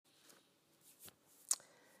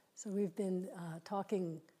So we've been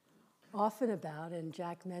talking often about, and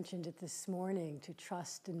Jack mentioned it this morning, to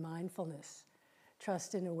trust in mindfulness,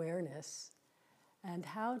 trust in awareness. And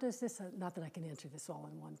how does this, not that I can answer this all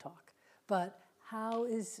in one talk, but how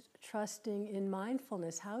is trusting in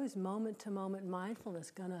mindfulness, how is moment-to-moment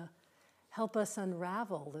mindfulness going to help us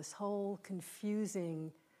unravel this whole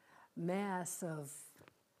confusing mass of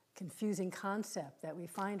confusing concept that we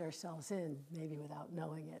find ourselves in, maybe without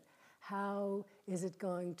knowing it? How is it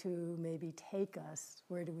going to maybe take us?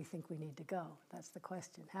 Where do we think we need to go? That's the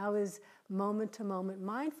question. How is moment-to-moment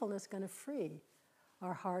mindfulness going to free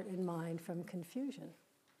our heart and mind from confusion?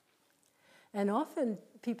 And often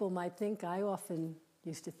people might think, I often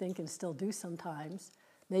used to think and still do sometimes,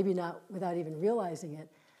 maybe not without even realizing it,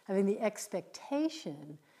 having the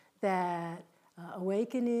expectation that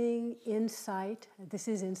awakening, insight, this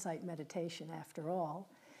is insight meditation after all,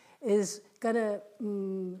 is going to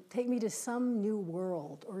take me to some new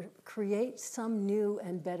world or create some new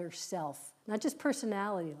and better self. Not just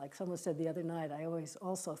personality, like someone said the other night, I always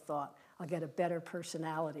also thought I'll get a better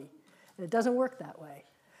personality. And it doesn't work that way.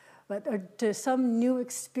 But to some new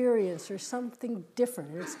experience or something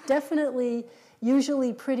different. And it's definitely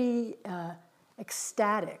usually pretty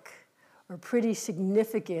ecstatic or pretty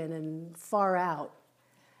significant and far out.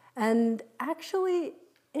 And actually,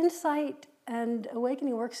 insight and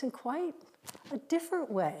awakening works in quite a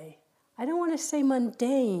different way. I don't want to say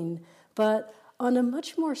mundane, but on a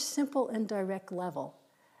much more simple and direct level.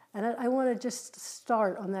 And I want to just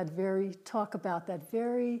start on talk about that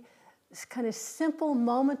very kind of simple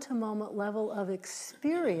moment-to-moment level of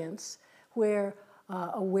experience where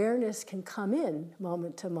awareness can come in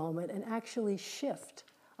moment-to-moment and actually shift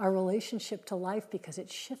our relationship to life because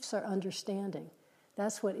it shifts our understanding.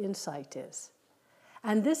 That's what insight is.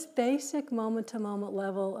 And this basic moment-to-moment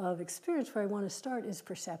level of experience where I want to start is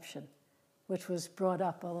perception, which was brought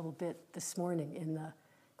up a little bit this morning in the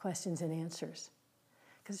questions and answers.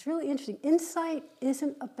 Because it's really interesting. Insight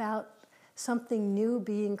isn't about something new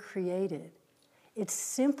being created. It's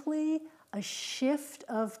simply a shift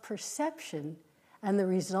of perception and the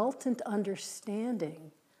resultant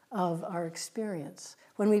understanding of our experience.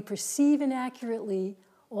 When we perceive inaccurately,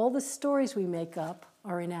 all the stories we make up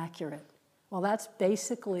are inaccurate. Well, that's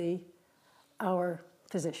basically our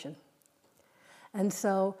position. And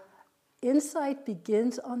so insight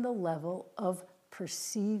begins on the level of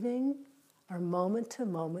perceiving our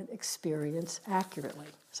moment-to-moment experience accurately.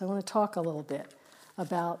 So I want to talk a little bit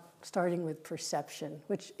about starting with perception,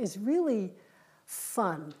 which is really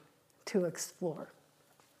fun to explore.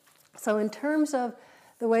 So in terms of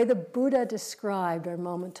the way the Buddha described our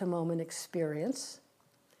moment-to-moment experience,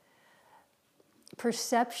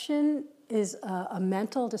 perception is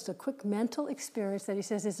just a quick mental experience that he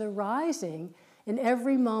says is arising in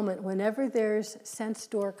every moment whenever there's sense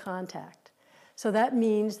door contact. So that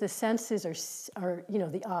means the senses are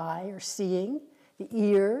the eye or seeing, the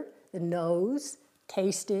ear, the nose,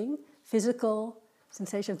 tasting, physical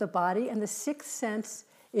sensation of the body, and the sixth sense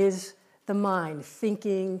is the mind,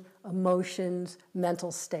 thinking, emotions,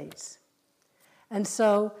 mental states. And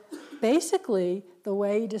so basically the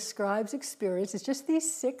way he describes experience is just these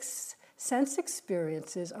six sense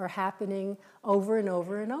experiences are happening over and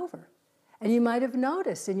over and over. And you might have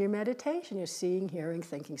noticed in your meditation, you're seeing, hearing,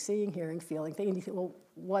 thinking, seeing, hearing, feeling, thinking. You think, well,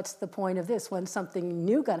 what's the point of this? When's something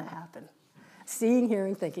new going to happen? Seeing,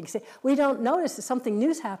 hearing, thinking. We don't notice that something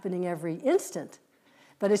new's happening every instant,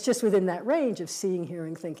 but it's just within that range of seeing,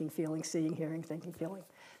 hearing, thinking, feeling, seeing, hearing, thinking, feeling.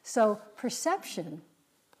 So perception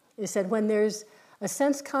is that when there's a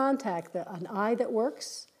sense contact, an eye that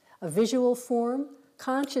works, a visual form,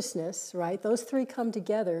 consciousness, right? Those three come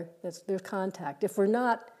together, there's contact. If we're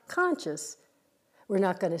not conscious, we're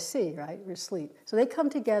not going to see, right? We're asleep. So they come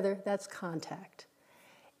together, that's contact.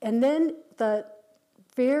 And then the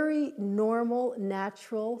very normal,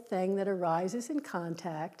 natural thing that arises in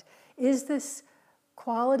contact is this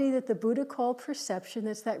quality that the Buddha called perception,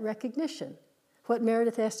 that's that recognition. What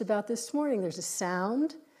Meredith asked about this morning, there's a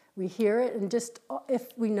sound, we hear it, and just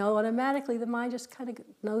if we know automatically, the mind just kind of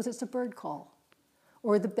knows it's a bird call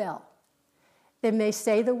or the bell. It may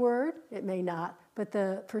say the word, it may not, but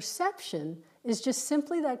the perception is just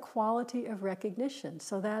simply that quality of recognition.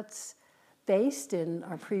 So that's based in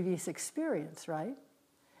our previous experience, right?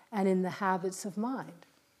 And in the habits of mind.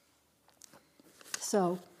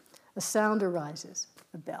 So a sound arises,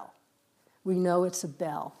 a bell. We know it's a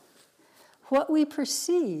bell. What we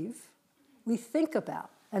perceive, we think about.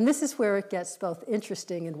 And this is where it gets both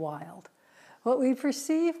interesting and wild. What we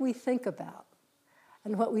perceive, we think about.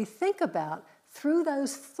 And what we think about, through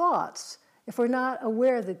those thoughts, if we're not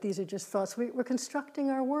aware that these are just thoughts, we're constructing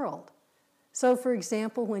our world. So for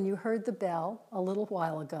example, when you heard the bell a little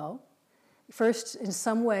while ago, first, in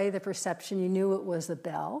some way, the perception, you knew it was a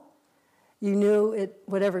bell. You knew it,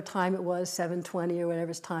 whatever time it was, 7:20 or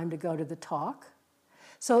whatever it's time to go to the talk.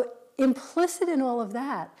 So implicit in all of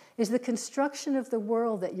that is the construction of the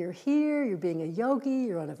world that you're here, you're being a yogi,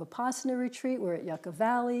 you're on a Vipassana retreat, we're at Yucca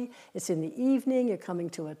Valley, it's in the evening, you're coming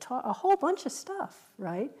to a talk, a whole bunch of stuff,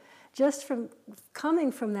 right? Just from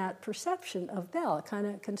coming from that perception of bell, it kind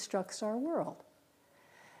of constructs our world.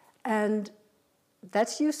 And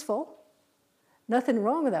that's useful. Nothing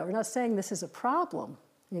wrong with that. We're not saying this is a problem,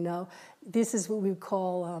 you know. This is what we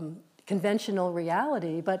call conventional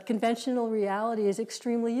reality, but conventional reality is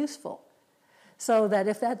extremely useful. So that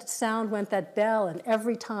if that sound went, that bell, and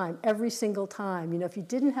every time, every single time, you know, if you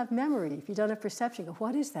didn't have memory, if you don't have perception, go,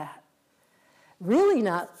 what is that? Really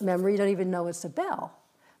not memory, you don't even know it's a bell.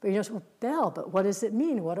 But you know, it's a bell, but what does it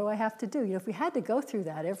mean? What do I have to do? You know, if we had to go through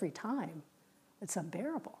that every time, it's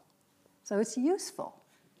unbearable. So it's useful.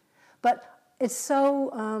 But it's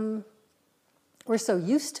so, we're so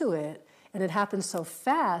used to it, and it happens so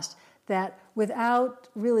fast that without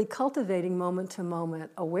really cultivating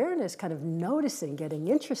moment-to-moment awareness, kind of noticing, getting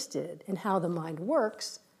interested in how the mind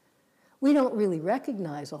works, we don't really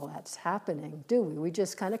recognize all that's happening, do we? We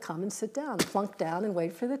just kind of come and sit down, plunk down and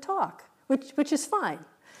wait for the talk, which is fine.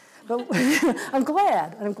 But I'm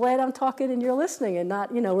glad I'm talking and you're listening and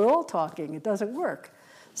not, you know, we're all talking. It doesn't work.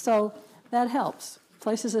 So that helps,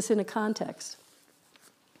 places us in a context.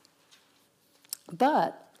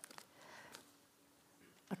 But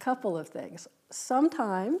a couple of things.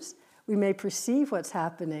 Sometimes we may perceive what's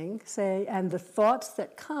happening, say, and the thoughts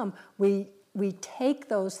that come, we take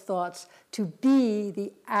those thoughts to be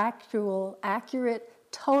the actual, accurate,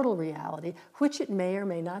 total reality, which it may or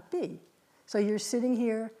may not be. So you're sitting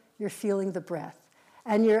here, you're feeling the breath,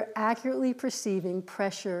 and you're accurately perceiving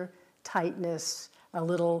pressure, tightness, a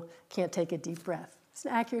little, can't take a deep breath. It's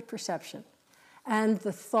an accurate perception. And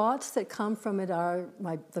the thoughts that come from it are,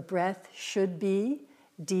 the breath should be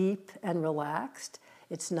deep and relaxed.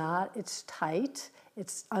 It's not, it's tight,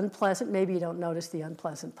 it's unpleasant. Maybe you don't notice the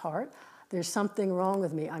unpleasant part. There's something wrong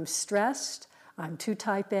with me. I'm stressed, I'm too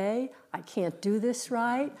type A, I can't do this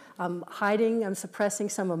right, I'm hiding, I'm suppressing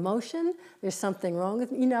some emotion, there's something wrong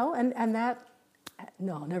with me, you know, and that,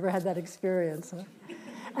 no, never had that experience. Huh?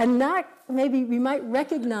 And not, maybe we might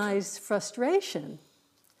recognize frustration,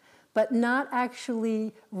 but not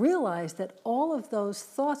actually realize that all of those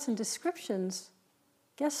thoughts and descriptions,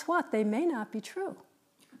 guess what? They may not be true.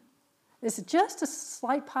 There's just a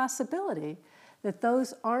slight possibility that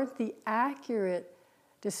those aren't the accurate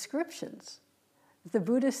descriptions. The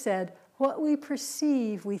Buddha said, what we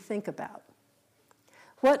perceive, we think about.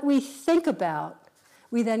 What we think about,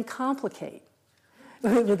 we then complicate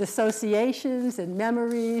with associations and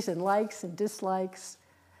memories and likes and dislikes.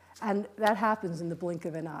 And that happens in the blink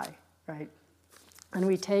of an eye, right? And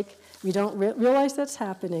we don't realize that's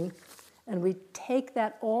happening, and we take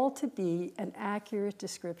that all to be an accurate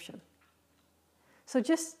description. So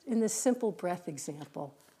just in this simple breath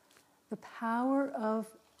example, the power of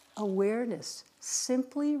awareness,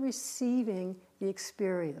 simply receiving the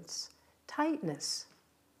experience. Tightness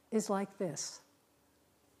is like this.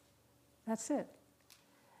 That's it.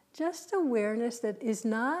 Just awareness that is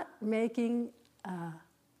not making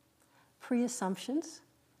pre-assumptions.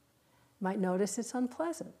 Might notice it's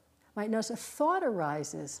unpleasant. Might notice a thought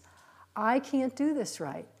arises. I can't do this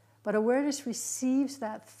right. But awareness receives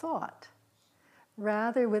that thought.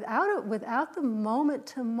 Rather, without the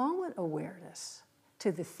moment-to-moment awareness,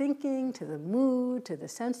 to the thinking, to the mood, to the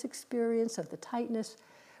sense experience of the tightness,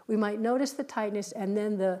 we might notice the tightness, and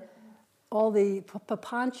then all the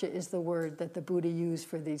papancha is the word that the Buddha used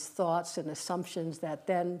for these thoughts and assumptions that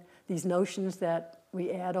then, these notions that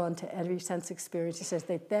we add on to every sense experience, he says,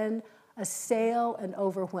 they then assail and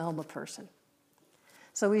overwhelm a person.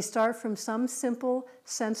 So we start from some simple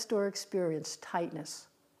sense door experience, tightness,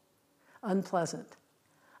 unpleasant.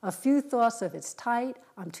 A few thoughts of it's tight,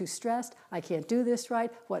 I'm too stressed, I can't do this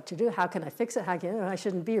right, what to do, how can I fix it, I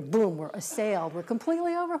shouldn't be here, boom, we're assailed, we're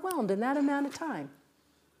completely overwhelmed in that amount of time.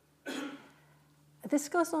 This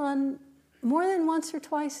goes on more than once or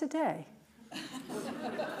twice a day.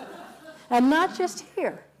 And not just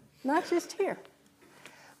here,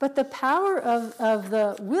 but the power of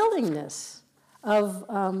the willingness of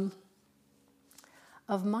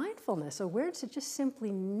mindfulness, awareness to just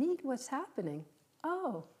simply meet what's happening.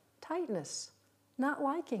 Oh, tightness, not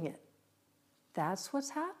liking it. That's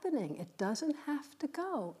what's happening. It doesn't have to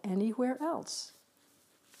go anywhere else.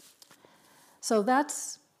 So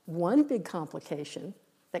that's one big complication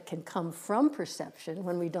that can come from perception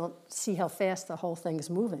when we don't see how fast the whole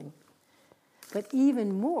thing's moving. But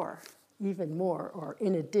even more, or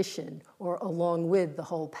in addition, or along with the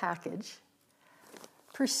whole package,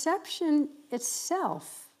 perception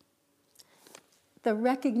itself, the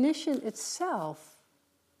recognition itself,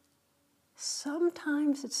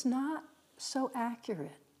 sometimes it's not so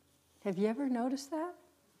accurate. Have you ever noticed that?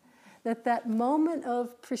 That moment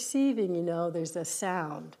of perceiving, you know, there's a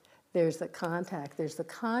sound, there's the contact, there's the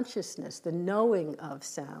consciousness, the knowing of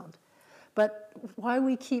sound. But why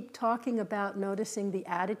we keep talking about noticing the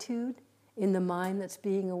attitude in the mind that's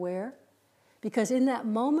being aware? Because in that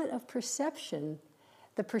moment of perception,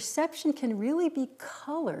 the perception can really be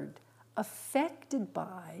colored, affected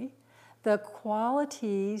by the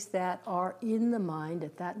qualities that are in the mind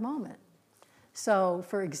at that moment. So,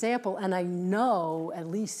 for example, and I know at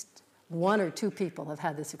least one or two people have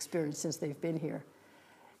had this experience since they've been here,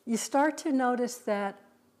 you start to notice that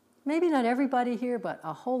maybe not everybody here, but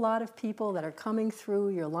a whole lot of people that are coming through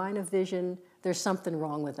your line of vision, there's something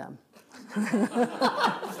wrong with them.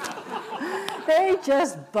 They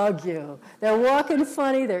just bug you. They're walking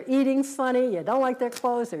funny, they're eating funny, you don't like their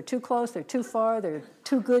clothes, they're too close, they're too far, they're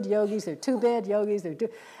too good yogis, they're too bad yogis,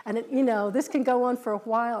 and it, you know, this can go on for a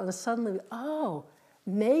while, and suddenly, oh,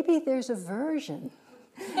 maybe there's aversion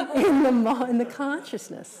in the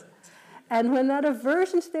consciousness. And when that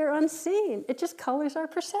aversion's there unseen, it just colors our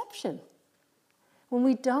perception. When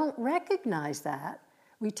we don't recognize that,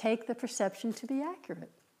 we take the perception to be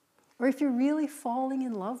accurate. Or if you're really falling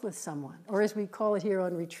in love with someone, or as we call it here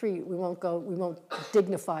on retreat, we won't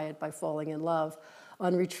dignify it by falling in love.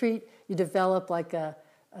 On retreat, you develop like a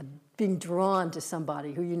being drawn to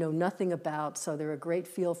somebody who you know nothing about, so they're a great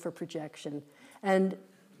field for projection. And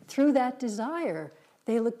through that desire,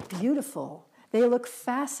 they look beautiful. They look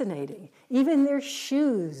fascinating. Even their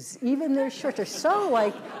shoes, even their shirts are so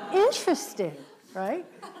like interesting, right?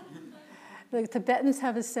 The Tibetans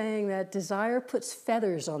have a saying that desire puts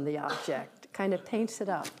feathers on the object, kind of paints it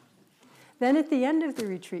up. Then at the end of the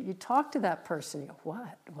retreat, you talk to that person, you go,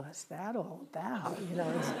 what was that all about? You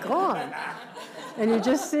know, it's gone. And you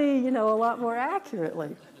just see, you know, a lot more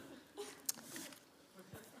accurately.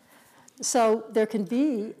 So there can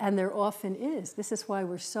be, and there often is, this is why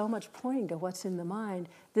we're so much pointing to what's in the mind,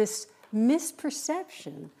 this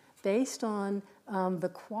misperception based on the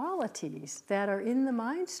qualities that are in the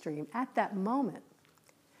mind stream at that moment.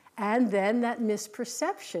 And then that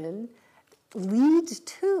misperception leads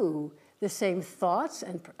to the same thoughts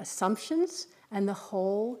and assumptions, and the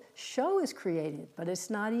whole show is created, but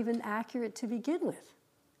it's not even accurate to begin with.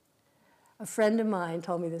 A friend of mine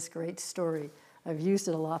told me this great story. I've used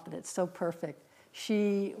it a lot, but it's so perfect.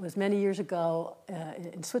 She was many years ago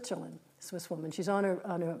in Switzerland, a Swiss woman. She's on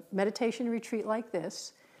a meditation retreat like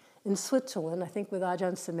this in Switzerland, I think with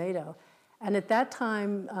Ajahn Sumedho. And at that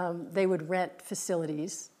time, they would rent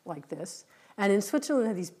facilities like this. And in Switzerland, they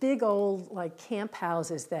have these big old like camp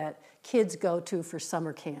houses that kids go to for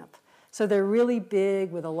summer camp. So they're really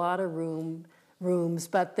big with a lot of rooms,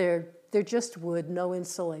 but they're just wood, no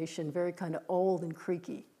insulation, very kind of old and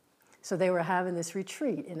creaky. So they were having this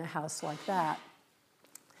retreat in a house like that.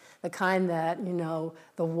 The kind that, you know,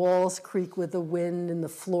 the walls creak with the wind and the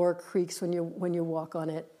floor creaks when you walk on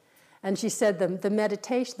it. And she said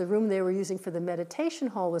the room they were using for the meditation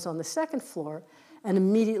hall was on the second floor, and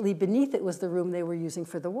immediately beneath it was the room they were using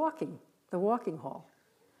for the walking hall.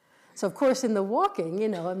 So of course in the walking, you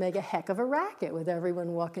know, it made a heck of a racket with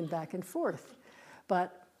everyone walking back and forth.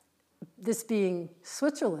 But this being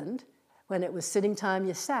Switzerland, when it was sitting time,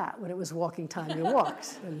 you sat. When it was walking time, you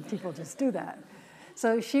walked. And people just do that.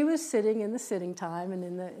 So she was sitting in the sitting time and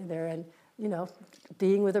in there and, you know,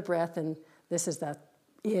 being with her breath. And this is that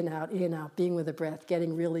in, out, being with the breath,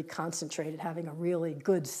 getting really concentrated, having a really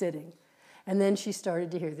good sitting. And then she started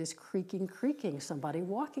to hear this creaking, somebody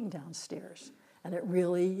walking downstairs. And it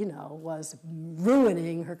really, you know, was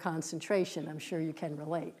ruining her concentration. I'm sure you can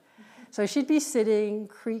relate. So she'd be sitting,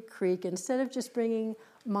 creak, instead of just bringing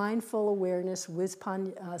mindful awareness,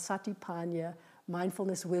 satipanya,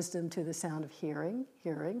 mindfulness, wisdom to the sound of hearing,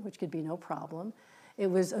 which could be no problem. It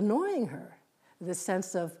was annoying her, the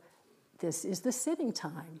sense of, this is the sitting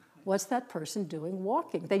time. What's that person doing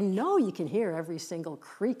walking? They know you can hear every single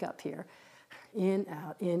creak up here. In,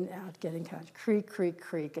 out, getting kind of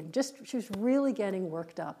creak. And just, she was really getting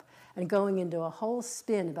worked up and going into a whole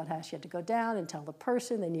spin about how she had to go down and tell the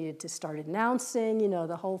person they needed to start announcing, you know,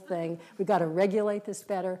 the whole thing. We've got to regulate this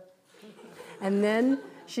better. And then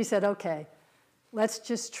she said, okay, let's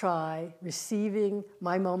just try receiving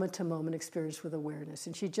my moment-to-moment experience with awareness.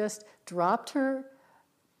 And she just dropped her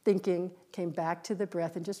thinking, came back to the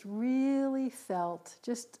breath, and just really felt,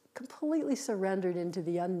 just completely surrendered into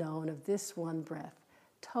the unknown of this one breath,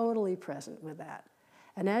 totally present with that.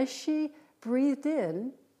 And as she breathed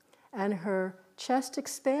in and her chest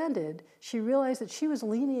expanded, she realized that she was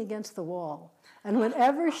leaning against the wall. And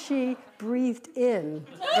whenever she breathed in,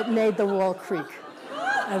 it made the wall creak.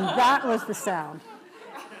 And that was the sound.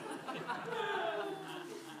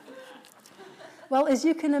 Well, as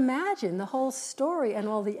you can imagine, the whole story and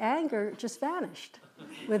all the anger just vanished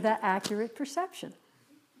with that accurate perception,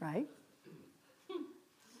 right?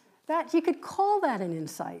 That you could call that an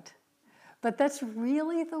insight, but that's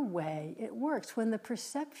really the way it works. When the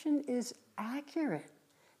perception is accurate,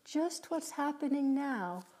 just what's happening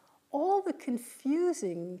now, all the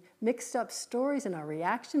confusing, mixed up stories and our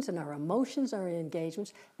reactions and our emotions, our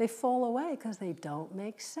engagements, they fall away because they don't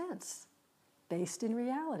make sense based in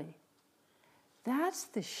reality. That's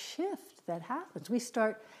the shift that happens. We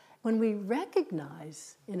start, when we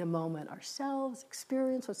recognize in a moment ourselves,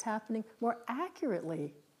 experience what's happening more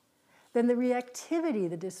accurately, then the reactivity,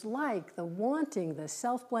 the dislike, the wanting, the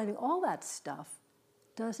self-blaming, all that stuff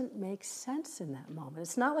doesn't make sense in that moment.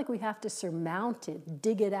 It's not like we have to surmount it,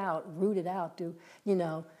 dig it out, root it out, do,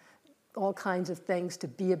 all kinds of things to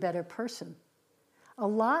be a better person. A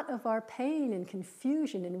lot of our pain and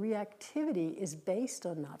confusion and reactivity is based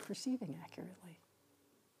on not perceiving accurately.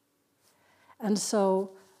 And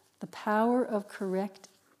so the power of correct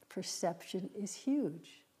perception is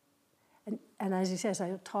huge. And as you say, as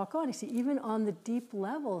I talk on, you see, even on the deep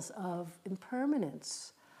levels of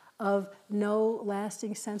impermanence, of no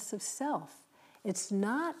lasting sense of self, it's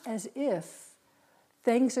not as if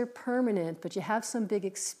things are permanent, but you have some big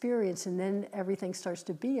experience and then everything starts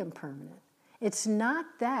to be impermanent. It's not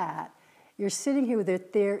that. You're sitting here with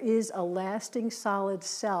it, there is a lasting, solid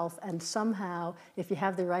self, and somehow, if you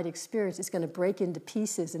have the right experience, it's going to break into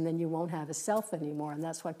pieces, and then you won't have a self anymore, and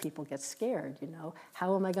that's why people get scared,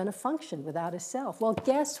 How am I going to function without a self? Well,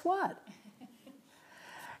 guess what?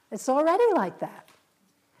 It's already like that.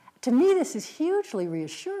 To me, this is hugely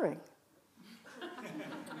reassuring.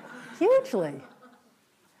 Hugely.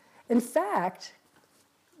 In fact,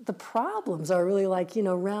 the problems are really like,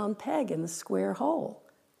 round peg in the square hole,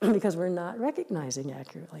 because we're not recognizing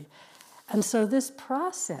accurately. And so this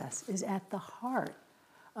process is at the heart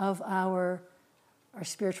of our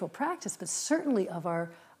spiritual practice, but certainly of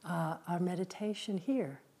our meditation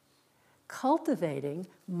here. Cultivating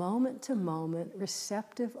moment-to-moment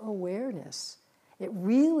receptive awareness. It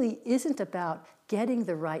really isn't about getting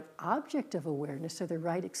the right object of awareness or the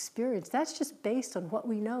right experience. That's just based on what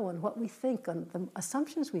we know and what we think, on the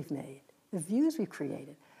assumptions we've made, the views we've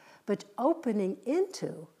created. But opening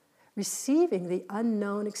into receiving the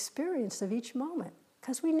unknown experience of each moment,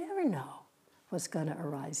 because we never know what's going to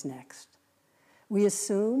arise next. We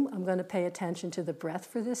assume I'm going to pay attention to the breath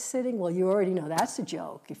for this sitting. Well, you already know that's a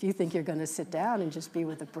joke if you think you're going to sit down and just be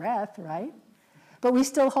with the breath, right? But we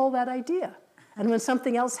still hold that idea. And when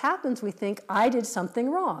something else happens, we think, I did something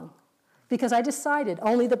wrong because I decided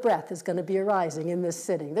only the breath is going to be arising in this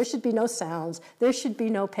sitting. There should be no sounds. There should be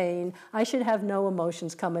no pain. I should have no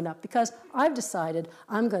emotions coming up because I've decided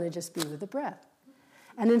I'm going to just be with the breath.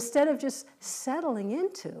 And instead of just settling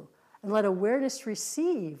into and let awareness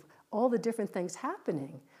receive all the different things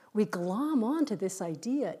happening, we glom onto this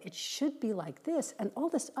idea, it should be like this, and all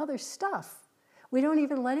this other stuff. We don't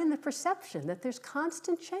even let in the perception that there's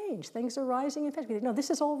constant change. Things are rising and passing. No, this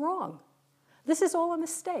is all wrong. This is all a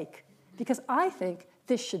mistake because I think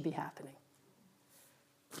this should be happening.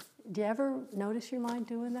 Do you ever notice your mind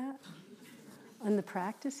doing that in the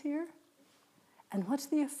practice here? And what's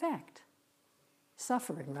the effect?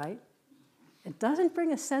 Suffering, right? It doesn't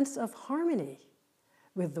bring a sense of harmony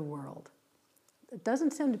with the world. It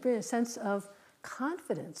doesn't seem to bring a sense of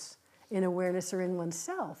confidence in awareness or in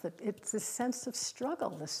oneself. It's this sense of struggle,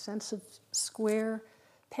 this sense of square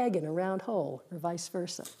peg in a round hole, or vice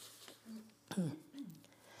versa.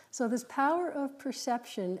 So this power of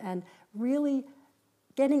perception and really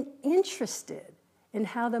getting interested in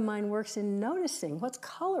how the mind works in noticing what's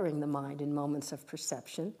coloring the mind in moments of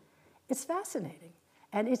perception, it's fascinating.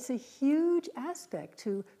 And it's a huge aspect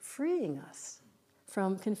to freeing us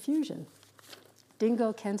from confusion.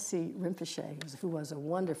 Dingo Khyentse Rinpoche, who was a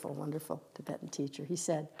wonderful, wonderful Tibetan teacher, he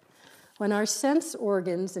said, when our sense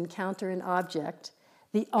organs encounter an object,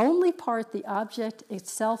 the only part the object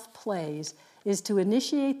itself plays is to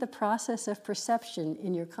initiate the process of perception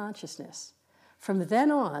in your consciousness. From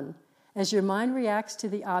then on, as your mind reacts to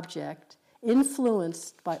the object,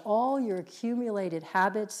 influenced by all your accumulated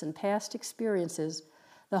habits and past experiences,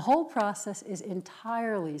 the whole process is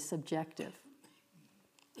entirely subjective.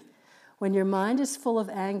 When your mind is full of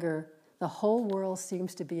anger, the whole world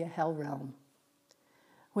seems to be a hell realm.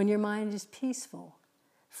 When your mind is peaceful,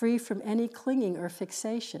 free from any clinging or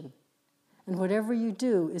fixation. And whatever you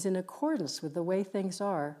do is in accordance with the way things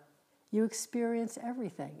are. You experience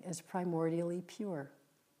everything as primordially pure.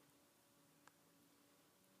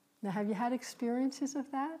 Now, have you had experiences of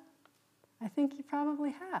that? I think you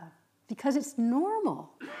probably have, because it's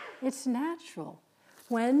normal, it's natural.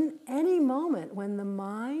 When any moment, when the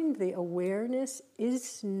mind, the awareness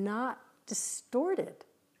is not distorted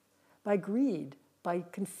by greed, by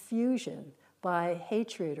confusion, by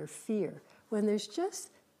hatred or fear, when there's just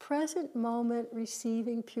present moment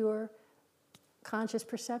receiving pure conscious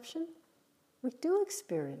perception, we do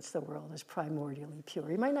experience the world as primordially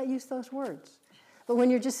pure. You might not use those words, but when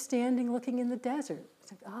you're just standing looking in the desert,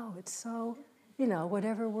 it's like, oh, it's so,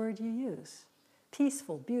 whatever word you use.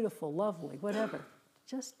 Peaceful, beautiful, lovely, whatever.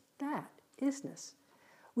 Just that, isness.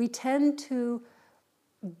 We tend to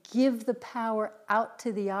give the power out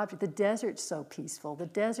to the object. The desert's so peaceful, the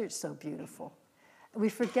desert's so beautiful. We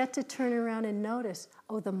forget to turn around and notice,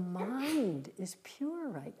 oh, the mind is pure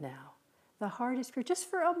right now. The heart is pure, just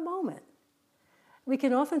for a moment. We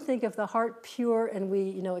can often think of the heart pure and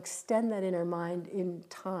we, extend that in our mind in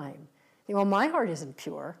time. Well, my heart isn't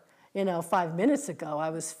pure. 5 minutes ago I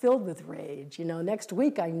was filled with rage. Next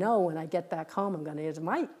week I know when I get back home I'm going to,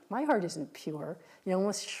 my heart isn't pure.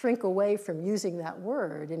 Let's shrink away from using that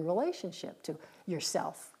word in relationship to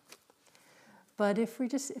yourself. But if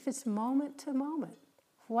it's moment to moment,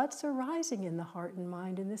 what's arising in the heart and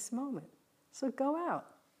mind in this moment? So go out,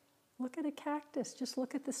 look at a cactus, just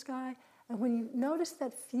look at the sky, and when you notice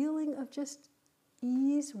that feeling of just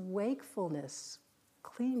ease, wakefulness,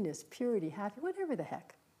 cleanness, purity, happy, whatever the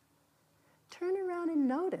heck, turn around and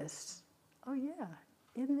notice, oh yeah,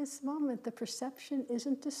 in this moment the perception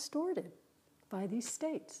isn't distorted by these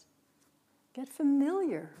states. Get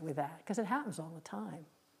familiar with that, because it happens all the time.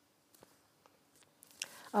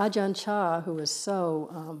 Ajahn Chah, who was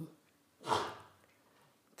so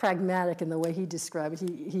pragmatic in the way he described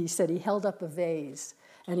it, he said he held up a vase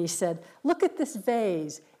and he said, look at this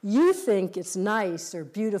vase. You think it's nice or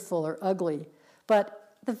beautiful or ugly,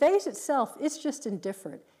 but the vase itself, it's just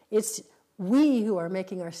indifferent. It's we who are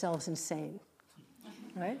making ourselves insane,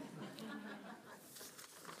 right?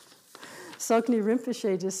 Tsoknyi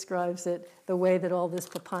Rinpoche describes it, the way that all this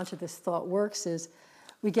papancha, this thought works is,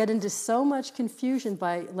 we get into so much confusion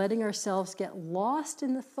by letting ourselves get lost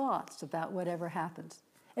in the thoughts about whatever happens.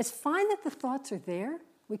 It's fine that the thoughts are there.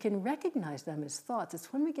 We can recognize them as thoughts.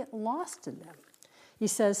 It's when we get lost in them. He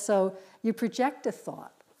says, so you project a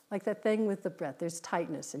thought, like that thing with the breath. There's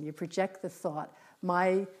tightness, and you project the thought,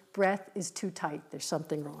 my breath is too tight, there's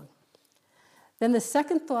something wrong. Then the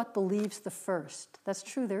second thought believes the first. That's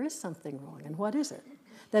true, there is something wrong, and what is it?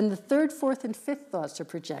 Then the third, fourth, and fifth thoughts are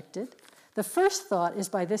projected. The first thought is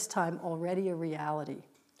by this time already a reality.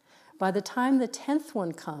 By the time the 10th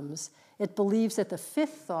one comes, it believes that the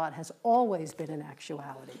fifth thought has always been an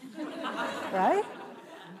actuality. Right?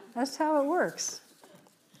 That's how it works.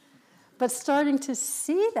 But starting to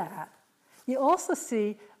see that, you also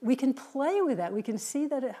see we can play with that. We can see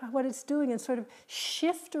that what it's doing and sort of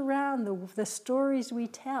shift around the stories we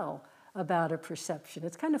tell about a perception.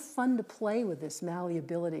 It's kind of fun to play with this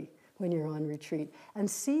malleability when you're on retreat, and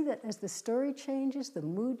see that as the story changes, the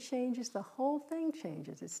mood changes, the whole thing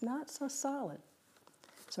changes. It's not so solid.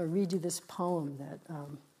 So I read you this poem that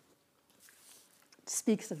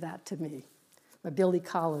speaks of that to me, by Billy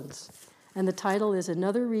Collins. And the title is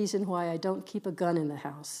Another Reason Why I Don't Keep a Gun in the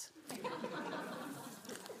House.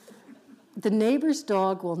 The neighbor's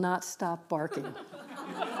dog will not stop barking.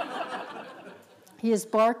 He is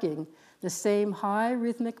barking the same high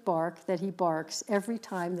rhythmic bark that he barks every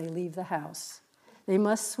time they leave the house. They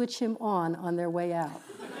must switch him on their way out.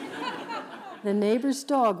 The neighbor's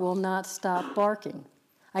dog will not stop barking.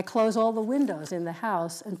 I close all the windows in the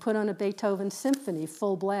house and put on a Beethoven symphony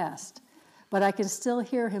full blast, but I can still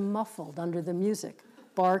hear him muffled under the music,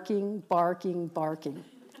 barking, barking, barking.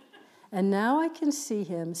 And now I can see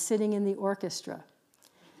him sitting in the orchestra,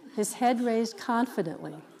 his head raised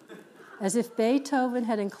confidently, as if Beethoven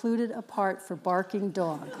had included a part for barking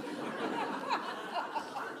dog.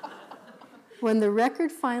 When the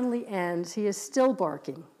record finally ends, he is still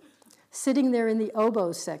barking, sitting there in the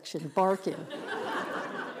oboe section, barking,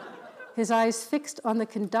 his eyes fixed on the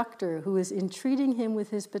conductor who is entreating him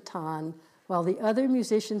with his baton while the other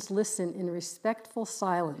musicians listen in respectful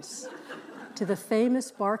silence to the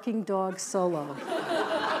famous barking dog solo.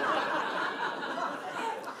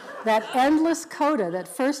 That endless coda that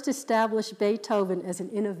first established Beethoven as an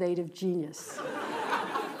innovative genius.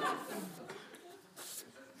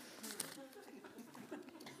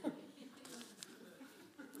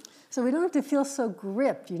 So we don't have to feel so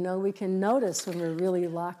gripped, we can notice when we're really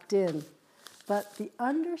locked in. But the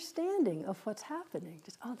understanding of what's happening,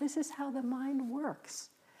 just, this is how the mind works.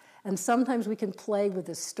 And sometimes we can play with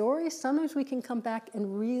the story, sometimes we can come back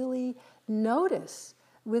and really notice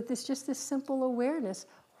with just this simple awareness,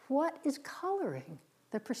 what is coloring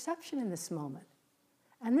the perception in this moment?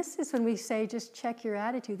 And this is when we say, just check your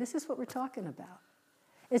attitude, this is what we're talking about.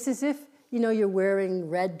 It's as if, you're wearing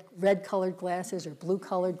red-colored glasses or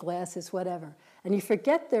blue-colored glasses, whatever. And you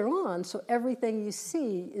forget they're on, so everything you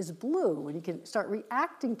see is blue. And you can start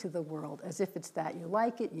reacting to the world as if it's that. You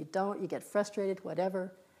like it, you don't, you get frustrated,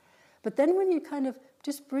 whatever. But then when you kind of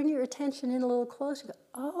just bring your attention in a little closer, you go,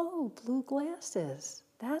 oh, blue glasses.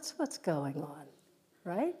 That's what's going on,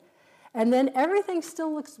 right? And then everything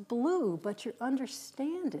still looks blue, but you're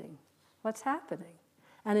understanding what's happening.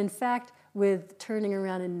 And in fact, with turning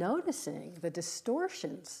around and noticing the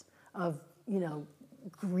distortions of,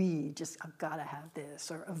 greed, just, I've got to have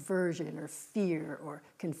this, or aversion, or fear, or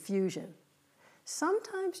confusion.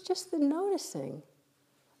 Sometimes just the noticing,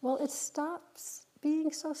 it stops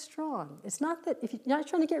being so strong. It's not that, if you're not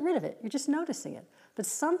trying to get rid of it, you're just noticing it. But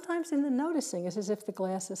sometimes in the noticing, it's as if the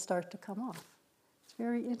glasses start to come off. It's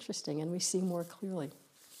very interesting, and we see more clearly.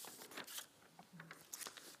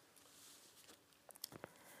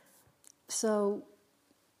 So,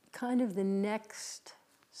 kind of the next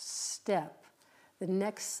step, the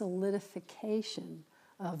next solidification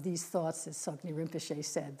of these thoughts, as Tsogni Rinpoche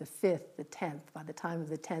said, the 5th, the 10th. By the time of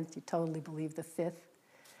the 10th, you totally believe the 5th.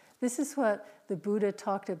 This is what the Buddha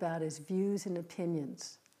talked about as views and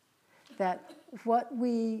opinions. That what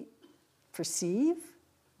we perceive,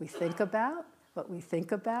 we think about, what we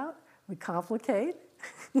think about, we complicate.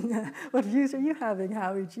 What views are you having,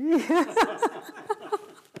 Howie G?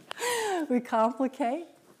 We complicate.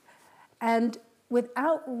 And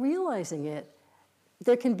without realizing it,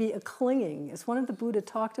 there can be a clinging. As one of the Buddha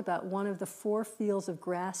talked about, one of the 4 fields of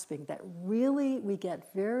grasping that really we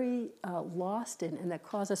get very lost in and that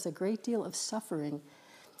cause us a great deal of suffering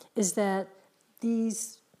is that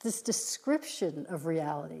this description of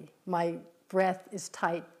reality, my breath is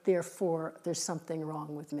tight, therefore there's something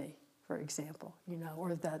wrong with me, for example,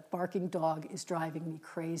 or the barking dog is driving me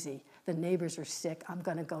crazy, the neighbors are sick, I'm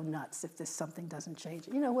going to go nuts if something doesn't change,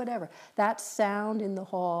 whatever. That sound in the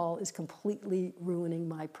hall is completely ruining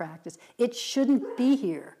my practice. It shouldn't be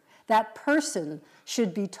here. That person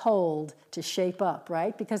should be told to shape up,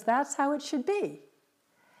 right? Because that's how it should be.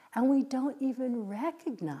 And we don't even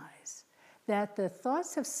recognize that the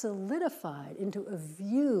thoughts have solidified into a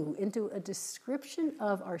view, into a description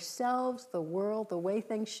of ourselves, the world, the way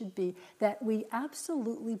things should be, that we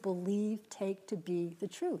absolutely take to be the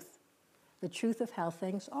truth of how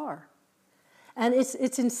things are. And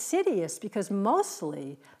it's insidious because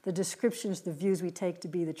mostly the descriptions, the views we take to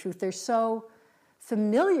be the truth, they're so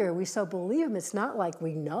familiar, we so believe them, it's not like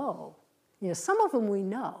we know. Some of them we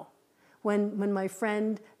know. When my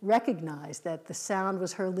friend recognized that the sound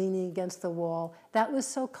was her leaning against the wall, that was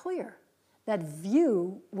so clear. That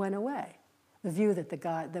view went away. The view that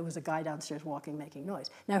there was a guy downstairs walking, making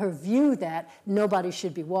noise. Now her view that nobody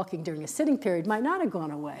should be walking during a sitting period might not have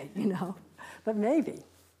gone away, but maybe.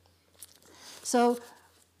 So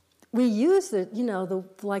we use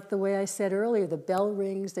like the way I said earlier, the bell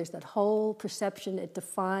rings, there's that whole perception, it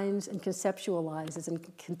defines and conceptualizes and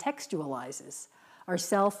contextualizes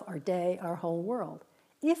ourself, our day, our whole world.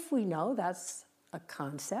 If we know that's a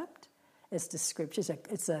concept, it's description,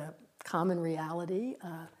 it's a common reality,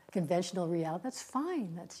 conventional reality, that's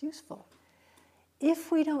fine, that's useful.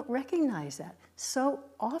 If we don't recognize that, so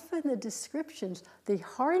often the descriptions, they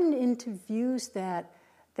harden into views that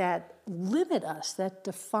limit us, that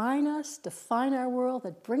define us, define our world,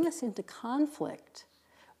 that bring us into conflict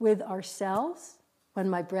with ourselves. When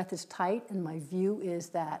my breath is tight and my view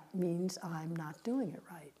is that means I'm not doing it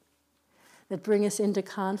right. That bring us into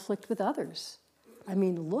conflict with others.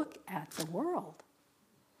 Look at the world.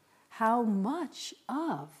 How much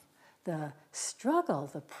of the struggle,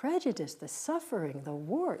 the prejudice, the suffering, the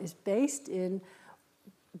war is based in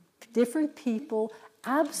different people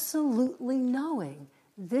absolutely knowing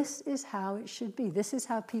this is how it should be. This is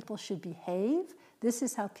how people should behave. This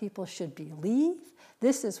is how people should believe.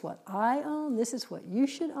 This is what I own. This is what you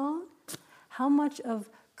should own. How much of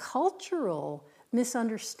cultural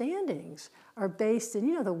misunderstandings are based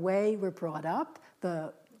in, the way we're brought up,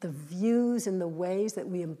 the views and the ways that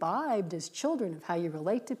we imbibed as children of how you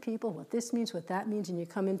relate to people, what this means, what that means, and you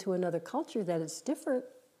come into another culture that is different.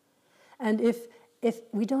 And if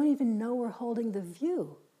we don't even know we're holding the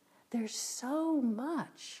view, there's so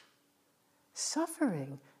much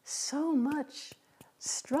suffering, so much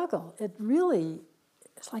struggle. It really,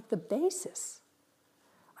 is like the basis,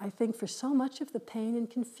 I think, for so much of the pain and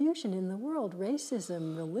confusion in the world.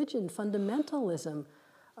 Racism, religion, fundamentalism,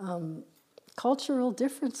 cultural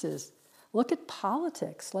differences. Look at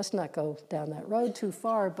politics. Let's not go down that road too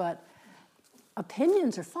far, but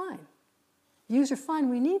opinions are fine. Views are fine.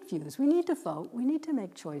 We need views. We need to vote. We need to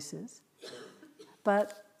make choices.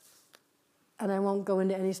 But, and I won't go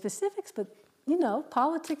into any specifics, but, you know,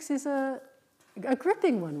 politics is a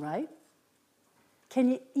gripping one, right? Can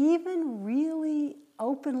you even really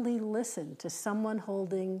openly listen to someone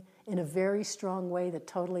holding in a very strong way the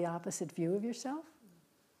totally opposite view of yourself?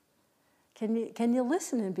 Can you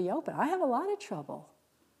listen and be open? I have a lot of trouble.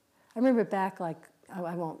 I remember back, like,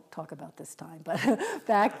 I won't talk about this time, but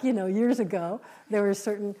back, you know, years ago, there was a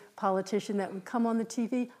certain politician that would come on the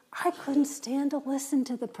TV. I couldn't stand to listen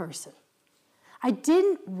to the person. I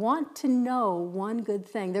didn't want to know one good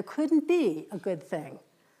thing. There couldn't be a good thing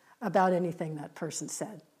about anything that person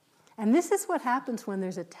said. And this is what happens when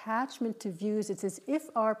there's attachment to views. It's as if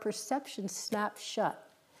our perception snaps shut.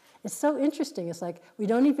 It's so interesting. It's like we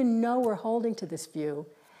don't even know we're holding to this view.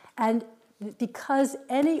 And because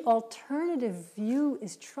any alternative view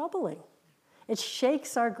is troubling, it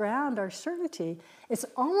shakes our ground, our certainty. It's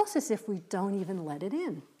almost as if we don't even let it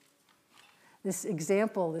in. This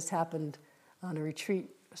example, this happened on a retreat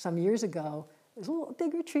some years ago. It was a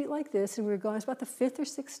big retreat like this, and we were going, it was about the 5th or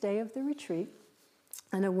 6th day of the retreat,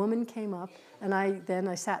 and a woman came up, and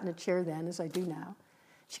I sat in a chair then, as I do now.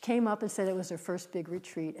 She came up and said it was her first big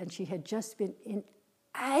retreat, and she had just been in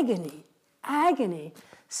agony,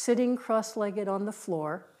 sitting cross-legged on the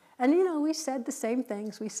floor. And, you know, we said the same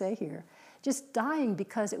things we say here, just dying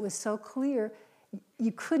because it was so clear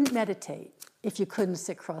you couldn't meditate if you couldn't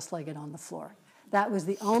sit cross-legged on the floor. That was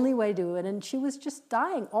the only way to do it, and she was just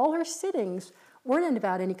dying. All her sittings weren't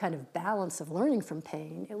about any kind of balance of learning from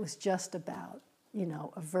pain. It was just about, you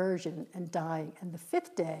know, aversion and dying. And the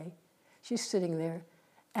 5th day, she's sitting there,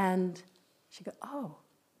 and she goes, oh,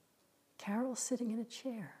 Carol's sitting in a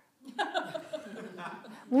chair.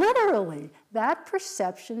 Literally, that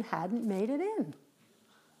perception hadn't made it in.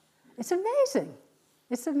 It's amazing.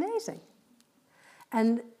 It's amazing.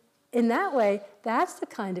 And in that way, that's the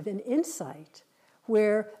kind of an insight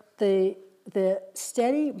where the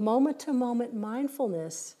steady moment-to-moment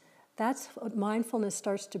mindfulness, that's what mindfulness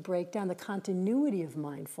starts to break down, the continuity of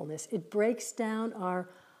mindfulness. It breaks down our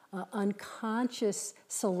unconscious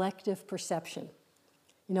selective perception.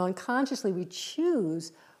 You know, unconsciously we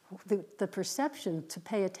choose the perception to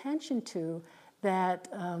pay attention to that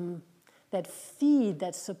feed,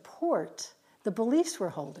 that support the beliefs we're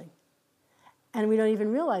holding. And we don't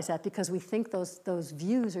even realize that because we think those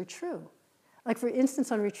views are true. Like, for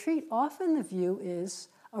instance, on retreat, often the view is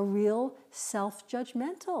a real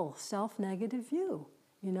self-judgmental, self-negative view.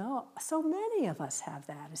 You know, so many of us have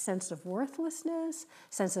that, a sense of worthlessness,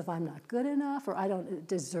 sense of I'm not good enough, or I don't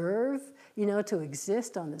deserve, you know, to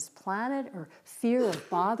exist on this planet, or fear of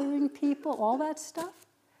bothering people, all that stuff.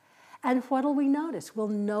 And what'll we notice? We'll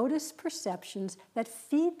notice perceptions that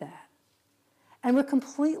feed that. And we're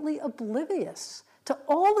completely oblivious to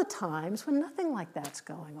all the times when nothing like that's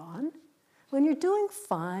going on. When you're doing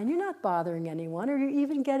fine, you're not bothering anyone, or you're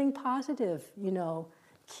even getting positive, you know,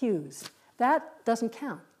 cues. That doesn't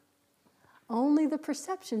count. Only the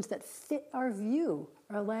perceptions that fit our view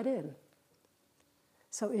are let in.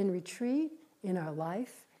 So in retreat, in our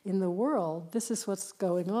life, in the world, this is what's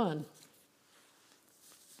going on.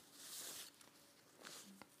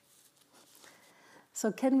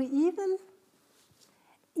 So can we even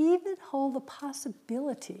hold the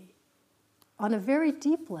possibility on a very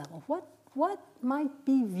deep level? What might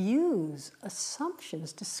be views,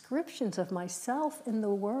 assumptions, descriptions of myself in the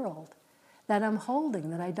world that I'm holding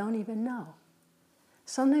that I don't even know?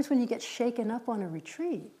 Sometimes when you get shaken up on a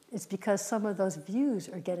retreat, it's because some of those views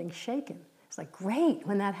are getting shaken. It's like, great,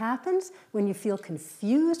 when that happens, when you feel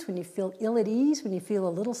confused, when you feel ill at ease, when you feel a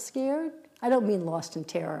little scared. I don't mean lost in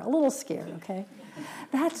terror, a little scared, okay?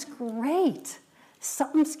 That's great.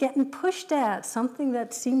 Something's getting pushed at, something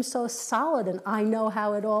that seems so solid, and I know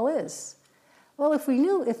how it all is. Well,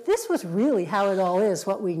 if this was really how it all is,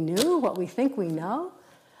 what we knew, what we think we know,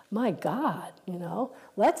 my God, you know,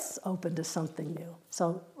 let's open to something new.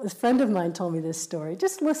 So a friend of mine told me this story.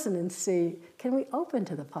 Just listen and see, can we open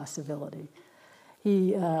to the possibility?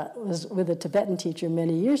 He was with a Tibetan teacher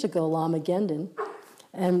many years ago, Lama Gendin,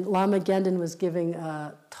 and Lama Gendin was giving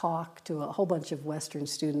a talk to a whole bunch of Western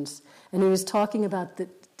students, and he was talking about the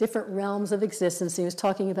different realms of existence. He was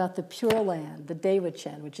talking about the Pure Land, the Dewa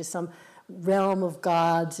Chen, which is some realm of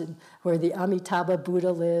gods and where the Amitabha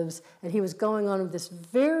Buddha lives. And he was going on with this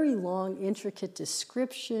very long, intricate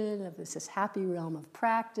description of this happy realm of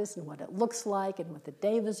practice and what it looks like and what the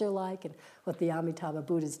devas are like and what the Amitabha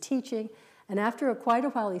Buddha is teaching. And after quite a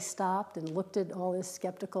while, he stopped and looked at all this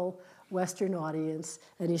skeptical Western audience,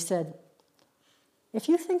 and he said, "If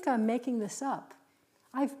you think I'm making this up,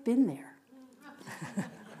 I've been there."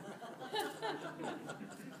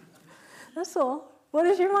 That's all. What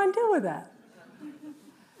does your mind do with that?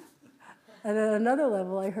 And at another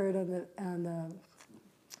level, I heard on the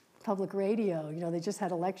public radio, they just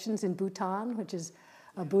had elections in Bhutan, which is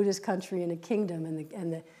a Buddhist country and a kingdom,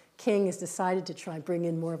 and the king has decided to try and bring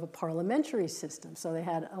in more of a parliamentary system. So they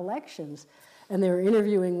had elections, and they were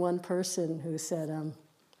interviewing one person who said,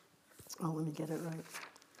 let me get it right.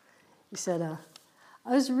 He said,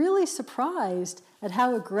 "I was really surprised at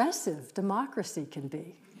how aggressive democracy can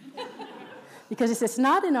be." Because it's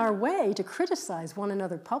not in our way to criticize one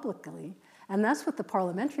another publicly, and that's what the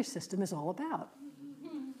parliamentary system is all about.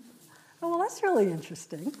 Oh, well, that's really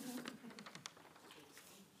interesting.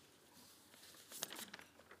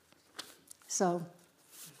 So,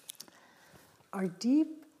 our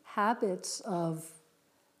deep habits of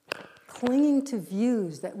clinging to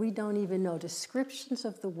views that we don't even know, descriptions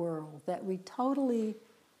of the world that we totally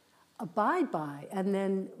abide by and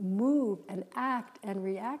then move and act and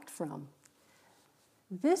react from.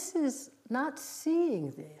 This is not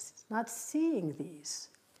seeing these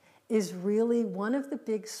is really one of the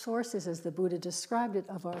big sources, as the Buddha described it,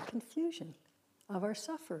 of our confusion, of our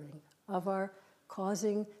suffering, of our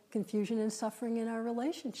causing confusion and suffering in our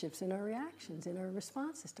relationships, in our reactions, in our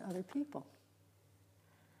responses to other people.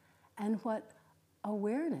 And what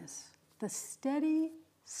awareness, the steady,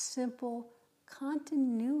 simple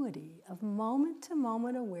continuity of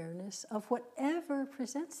moment-to-moment awareness of whatever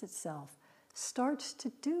presents itself starts to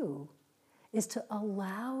do is to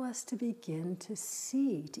allow us to begin to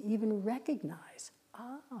see, to even recognize,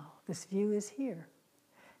 this view is here.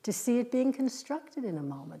 To see it being constructed in a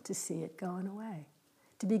moment, to see it going away.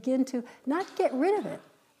 To begin to not get rid of it,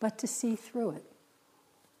 but to see through it.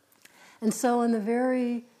 And so on the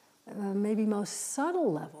very, maybe most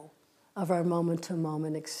subtle level of our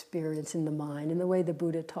moment-to-moment experience in the mind, in the way the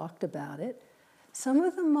Buddha talked about it, some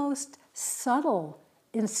of the most subtle,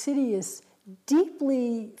 insidious,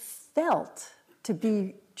 deeply felt to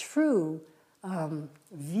be true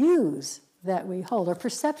views that we hold, or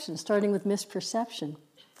perceptions, starting with misperception.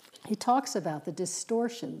 He talks about the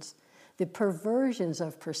distortions, the perversions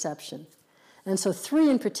of perception. And so 3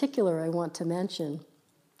 in particular I want to mention,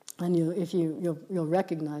 and you'll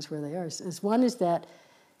recognize where they are. Is one is that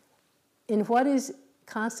in what is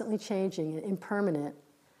constantly changing and impermanent,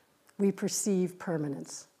 we perceive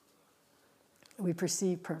permanence. We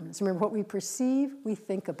perceive permanence. Remember, what we perceive, we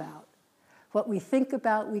think about. What we think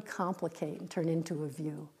about, we complicate and turn into a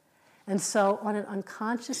view. And so on an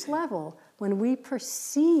unconscious level, when we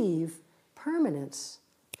perceive permanence,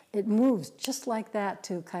 it moves just like that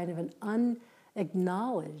to kind of an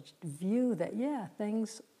unacknowledged view that,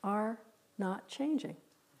 things are not changing.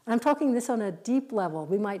 And I'm talking this on a deep level.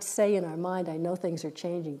 We might say in our mind, I know things are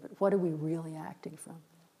changing, but what are we really acting from?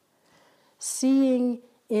 Seeing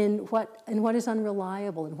in what is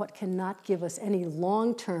unreliable and what cannot give us any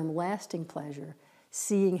long-term lasting pleasure,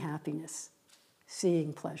 seeing happiness,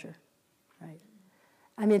 seeing pleasure, right?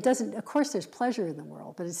 I mean, it doesn't, of course there's pleasure in the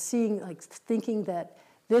world, but it's seeing, like thinking that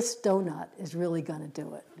this donut is really going to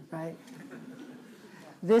do it, right?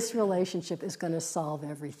 This relationship is going to solve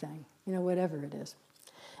everything, whatever it is.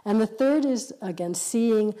 And the third is, again,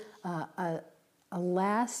 seeing a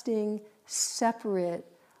lasting, separate,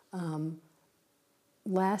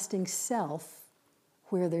 lasting self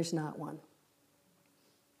where there's not one.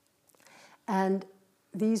 And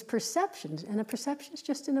these perceptions, and a perception is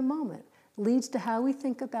just in a moment, leads to how we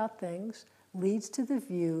think about things, leads to the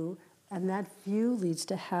view, and that view leads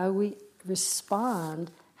to how we respond,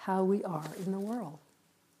 how we are in the world.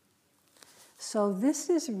 So this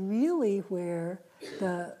is really where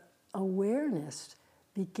the awareness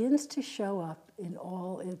begins to show up in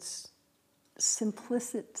all its simple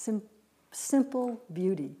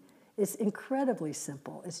beauty. It's incredibly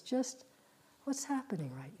simple. It's just what's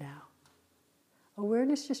happening right now.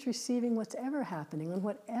 Awareness just receiving what's ever happening on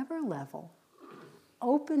whatever level,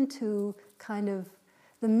 open to kind of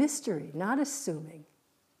the mystery, not assuming,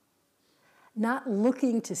 not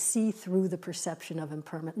looking to see through the perception of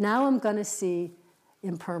impermanence. Now I'm going to see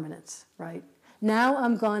impermanence, right? Now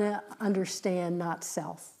I'm going to understand not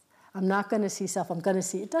self. I'm not going to see self. I'm going to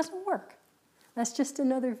see it doesn't work. That's just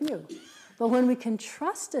another view. But when we can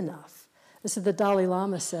trust enough, this is the Dalai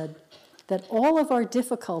Lama said that all of our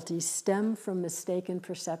difficulties stem from mistaken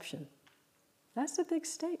perception. That's a big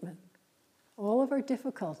statement. All of our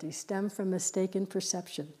difficulties stem from mistaken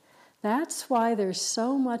perception. That's why there's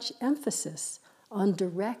so much emphasis on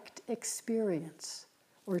direct experience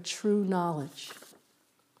or true knowledge.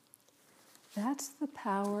 That's the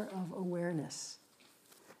power of awareness.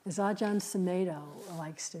 As Ajahn Sumedho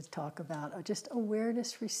likes to talk about, just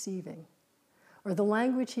awareness receiving. Or the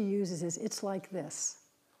language he uses is, it's like this.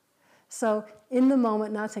 So in the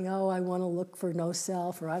moment, not saying, oh, I want to look for no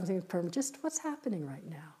self, or I'm thinking permanent, just what's happening right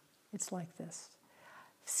now. It's like this.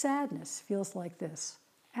 Sadness feels like this.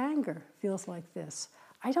 Anger feels like this.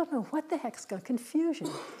 I don't know what the heck's going on. Confusion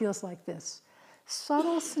feels like this.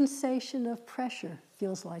 Subtle sensation of pressure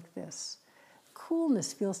feels like this.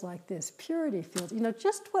 Coolness feels like this. Purity feels,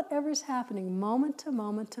 just whatever's happening moment to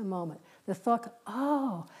moment to moment. The thought,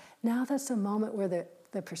 oh, now that's a moment where the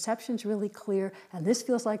perception's really clear, and this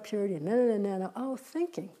feels like purity, and no. Oh,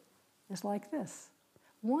 thinking is like this.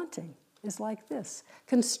 Wanting is like this.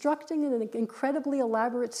 Constructing an incredibly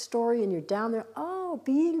elaborate story, and you're down there, oh,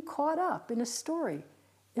 being caught up in a story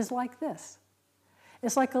is like this.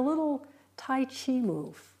 It's like a little Tai Chi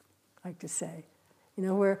move, I like to say,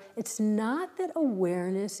 where it's not that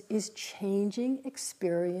awareness is changing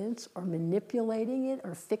experience or manipulating it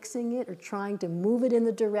or fixing it or trying to move it in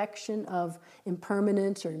the direction of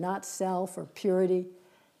impermanence or not self or purity.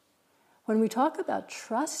 When we talk about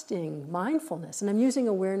trusting mindfulness, and I'm using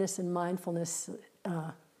awareness and mindfulness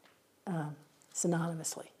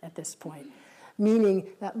synonymously at this point, meaning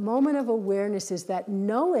that moment of awareness is that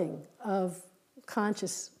knowing of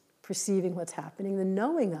conscious perceiving what's happening, the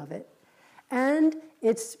knowing of it, and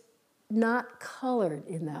it's not colored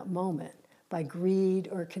in that moment by greed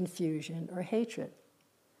or confusion or hatred.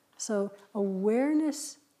 So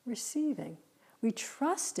awareness receiving, we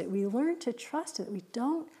trust it, we learn to trust it. We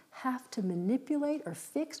don't have to manipulate or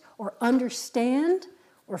fix or understand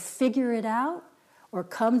or figure it out or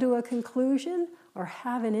come to a conclusion or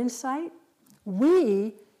have an insight.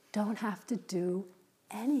 We don't have to do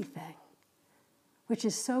anything, which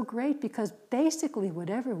is so great because basically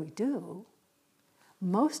whatever we do,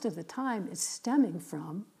 most of the time it's stemming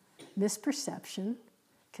from misperception,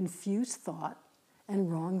 confused thought,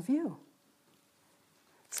 and wrong view.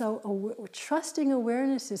 So trusting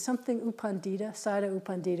awareness is something Sayadaw U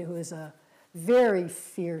Pandita, who is a very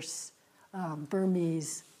fierce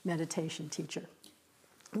Burmese meditation teacher.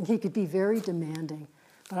 And he could be very demanding.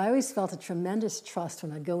 But I always felt a tremendous trust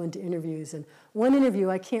when I'd go into interviews. And one interview,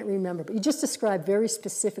 I can't remember, but you just describe very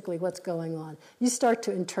specifically what's going on. You start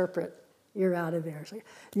to interpret, you're out of there. So,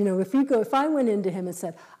 if I went into him and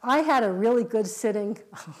said, I had a really good sitting,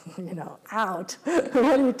 out. What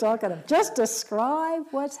are you talking about? Just describe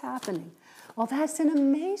what's happening. Well, that's an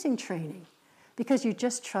amazing training because you're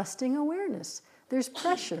just trusting awareness. There's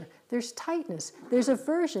pressure, there's tightness, there's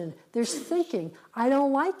aversion, there's thinking, I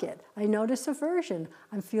don't like it. I notice aversion,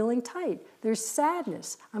 I'm feeling tight. There's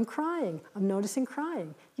sadness, I'm crying, I'm noticing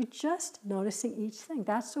crying. You're just noticing each thing.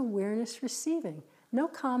 That's awareness receiving. No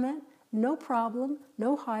comment, no problem,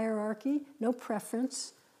 no hierarchy, no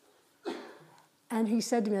preference. And he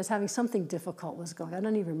said to me, I was having something difficult was going on. I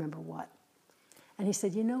don't even remember what. And he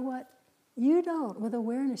said, you know what? With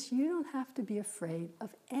awareness, you don't have to be afraid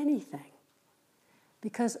of anything.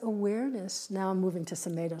 Because awareness, now I'm moving to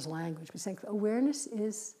Sumedho's language, but saying awareness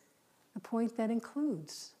is the point that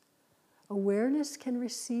includes. Awareness can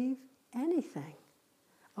receive anything.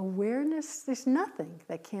 Awareness, there's nothing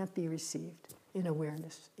that can't be received in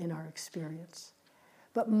awareness, in our experience.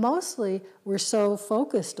 But mostly we're so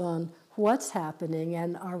focused on what's happening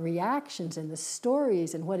and our reactions and the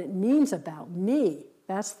stories and what it means about me.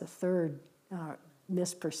 That's the third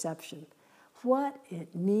misperception. What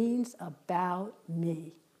it means about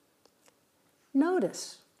me.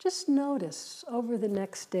 Just notice over the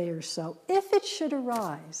next day or so, if it should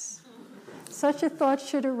arise, such a thought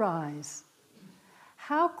should arise,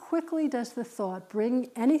 how quickly does the thought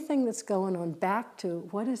bring anything that's going on back to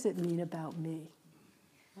what does it mean about me?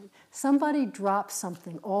 Somebody drops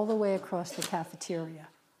something all the way across the cafeteria.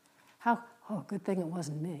 Good thing it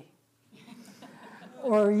wasn't me.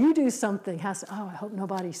 Or you do something, I hope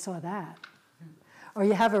nobody saw that. Or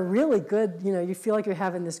you have a really good, you feel like you're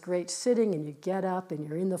having this great sitting and you get up and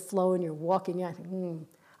you're in the flow and you're walking out.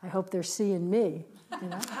 I hope they're seeing me.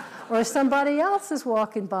 Or somebody else is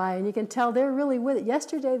walking by and you can tell they're really with it.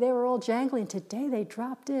 Yesterday they were all jangling. Today they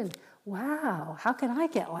dropped in. Wow, how can I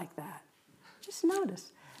get like that? Just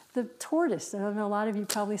notice. The tortoise, I don't know, a lot of you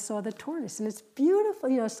probably saw the tortoise. And it's beautiful.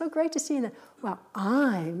 It's so great to see that. Well,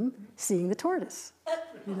 I'm seeing the tortoise.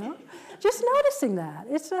 Just noticing that.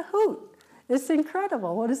 It's a hoot. It's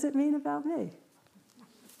incredible. What does it mean about me?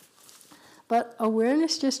 But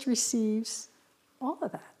awareness just receives all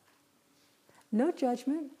of that. No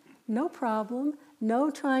judgment, no problem,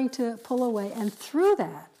 no trying to pull away. And through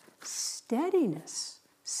that, steadiness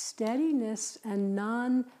and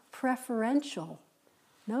non-preferential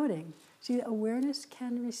noting. See, awareness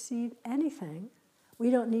can receive anything. We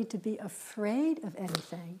don't need to be afraid of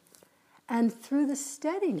anything. And through the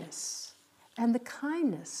steadiness and the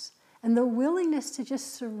kindness and the willingness to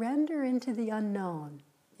just surrender into the unknown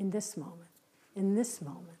in this moment, in this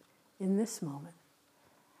moment, in this moment,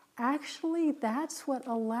 actually that's what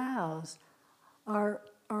allows our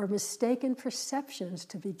mistaken perceptions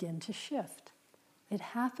to begin to shift. It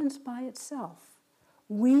happens by itself.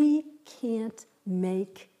 We can't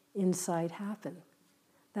make insight happen.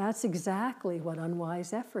 That's exactly what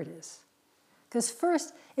unwise effort is. Because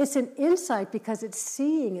first, it's an insight because it's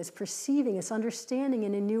seeing, it's perceiving, it's understanding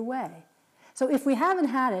in a new way. So if we haven't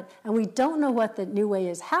had it and we don't know what the new way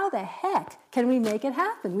is, how the heck can we make it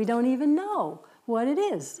happen? We don't even know what it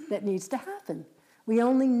is that needs to happen. We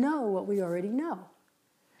only know what we already know.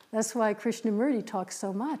 That's why Krishnamurti talks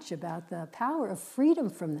so much about the power of freedom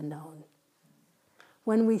from the known.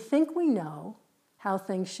 When we think we know how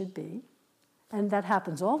things should be, and that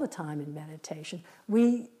happens all the time in meditation,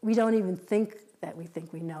 we don't even think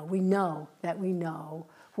we know. We know that we know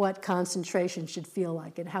what concentration should feel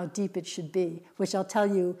like and how deep it should be, which I'll tell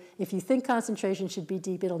you, if you think concentration should be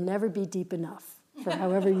deep, it'll never be deep enough for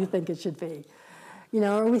however you think it should be.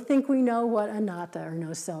 Or we think we know what anatta or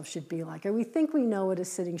no self should be like, or we think we know what a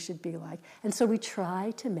sitting should be like, and so we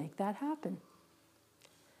try to make that happen.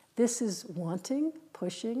 This is wanting,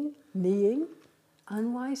 pushing, kneeing,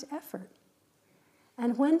 unwise effort.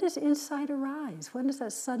 And when does insight arise? When does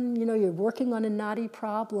that sudden, you're working on a knotty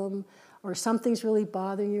problem, or something's really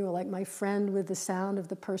bothering you, or like my friend with the sound of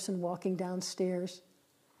the person walking downstairs?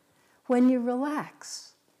 When you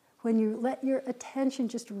relax, when you let your attention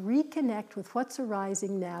just reconnect with what's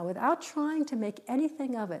arising now without trying to make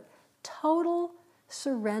anything of it. Total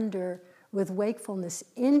surrender with wakefulness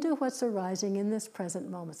into what's arising in this present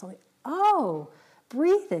moment. It's like,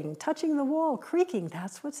 breathing, touching the wall, creaking,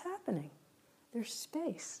 that's what's happening. There's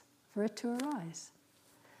space for it to arise.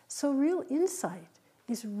 So real insight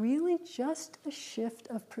is really just a shift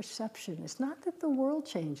of perception. It's not that the world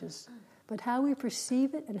changes, but how we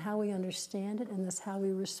perceive it and how we understand it, and thus how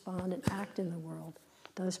we respond and act in the world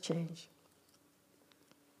does change.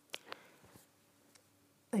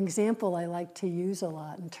 An example I like to use a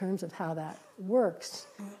lot in terms of how that works,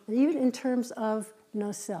 and even in terms of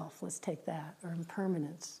no self, let's take that, or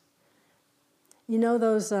impermanence.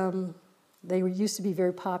 Those, they used to be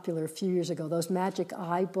very popular a few years ago, those magic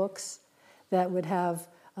eye books that would have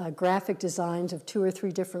graphic designs of 2 or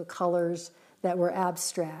 3 different colors that were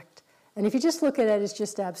abstract. And if you just look at it, it's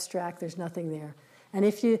just abstract, there's nothing there. And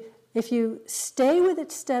if you stay with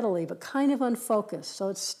it steadily, but kind of unfocused, so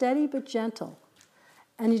it's steady but gentle,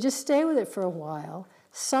 and you just stay with it for a while,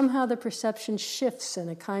 somehow the perception shifts and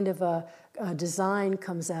a kind of a design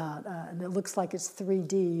comes out, and it looks like it's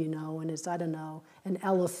 3D, and it's, an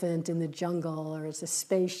elephant in the jungle, or it's a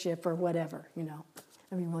spaceship or whatever, it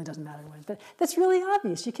really doesn't matter what, but that's really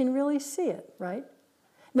obvious. You can really see it, right?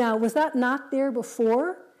 Now, was that not there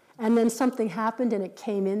before, and then something happened and it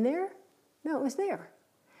came in there? No, it was there.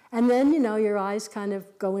 And then, your eyes kind of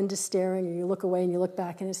go into staring, or you look away and you look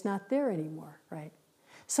back and it's not there anymore, right?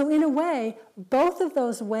 So in a way, both of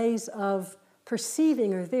those ways of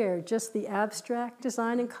perceiving are there. Just the abstract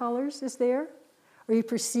design and colors is there, or you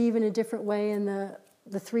perceive in a different way and the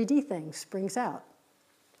 3D thing springs out.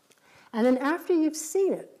 And then after you've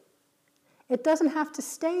seen it, it doesn't have to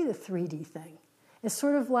stay the 3D thing. It's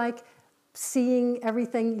sort of like seeing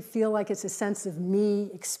everything, you feel like it's a sense of me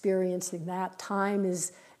experiencing that. Time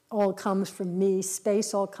all comes from me,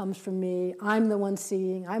 space all comes from me, I'm the one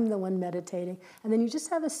seeing, I'm the one meditating. And then you just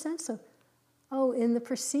have a sense of, in the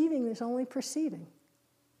perceiving, there's only perceiving.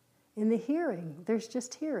 In the hearing, there's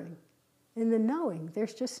just hearing. In the knowing,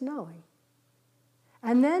 there's just knowing.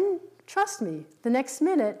 And then, trust me, the next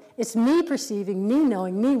minute, it's me perceiving, me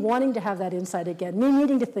knowing, me wanting to have that insight again, me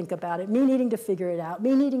needing to think about it, me needing to figure it out,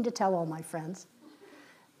 me needing to tell all my friends.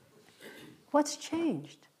 What's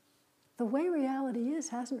changed? The way reality is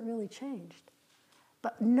hasn't really changed.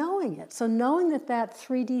 But knowing it, so knowing that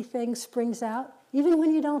 3D thing springs out, even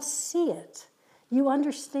when you don't see it, you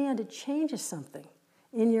understand it changes something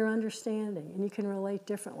in your understanding, and you can relate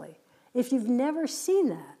differently. If you've never seen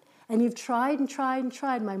that, and you've tried and tried and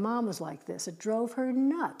tried, my mom was like this, it drove her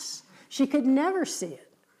nuts. She could never see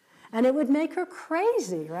it. And it would make her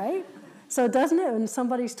crazy, right? So doesn't it, when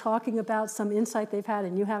somebody's talking about some insight they've had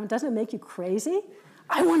and you haven't, doesn't it make you crazy?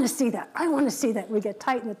 I want to see that. I want to see that. We get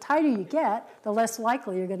tight, and the tighter you get, the less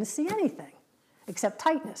likely you're going to see anything, except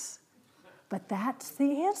tightness. But that's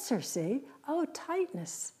the answer, see? Oh,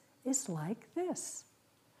 tightness is like this.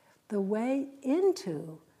 The way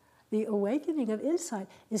into the awakening of insight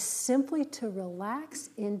is simply to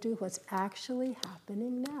relax into what's actually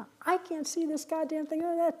happening now. I can't see this goddamn thing.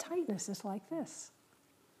 Oh, that tightness is like this.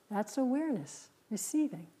 That's awareness,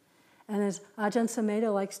 receiving. And as Ajahn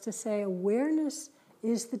Sumedho likes to say, awareness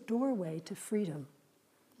is the doorway to freedom.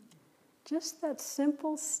 Just that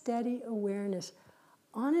simple, steady awareness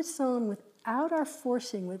on its own, without our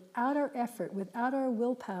forcing, without our effort, without our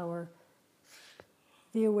willpower,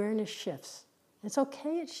 the awareness shifts. It's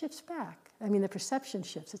okay it shifts back. I mean, the perception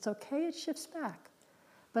shifts. It's okay it shifts back.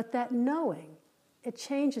 But that knowing, it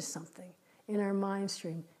changes something in our mind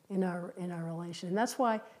stream, in our relation. And that's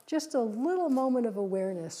why just a little moment of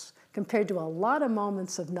awareness compared to a lot of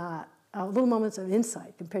moments of little moments of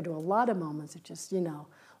insight compared to a lot of moments of just,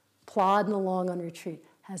 plodding along on retreat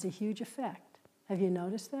has a huge effect. Have you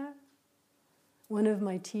noticed that? One of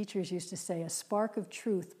my teachers used to say, a spark of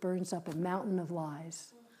truth burns up a mountain of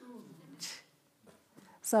lies.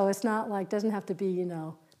 So it's not like, doesn't have to be,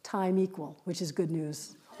 time equal, which is good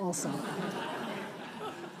news also.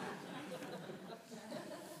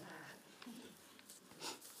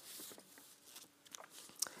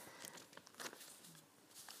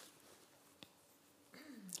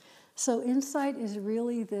 So insight is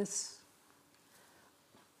really this,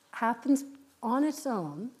 happens on its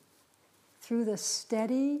own through the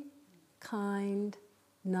steady, kind,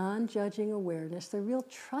 non-judging awareness, the real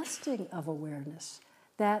trusting of awareness,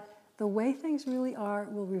 that the way things really are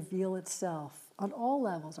will reveal itself on all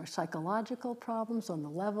levels, our psychological problems, on the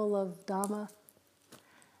level of Dhamma.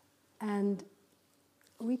 And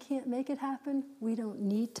we can't make it happen. We don't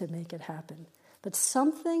need to make it happen. But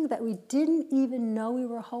something that we didn't even know we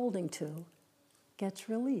were holding to gets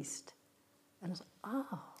released. And it's like,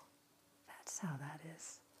 oh, that's how that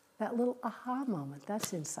is. That little aha moment,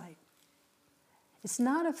 that's insight. It's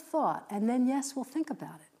not of thought, and then yes, we'll think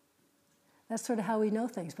about it. That's sort of how we know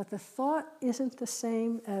things. But the thought isn't the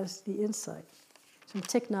same as the insight. It's from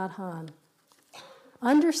Thich Nhat Hanh.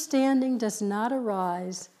 Understanding does not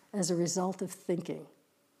arise as a result of thinking.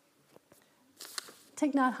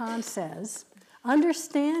 Thich Nhat Hanh says,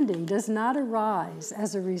 understanding does not arise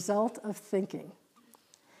as a result of thinking.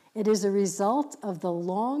 It is a result of the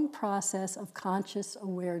long process of conscious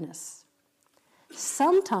awareness.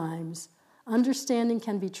 Sometimes understanding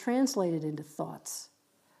can be translated into thoughts,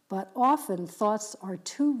 but often thoughts are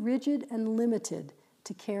too rigid and limited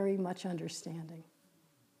to carry much understanding.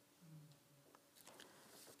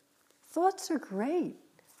 Thoughts are great.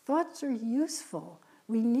 Thoughts are useful.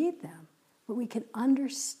 We need them. But we can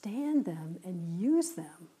understand them and use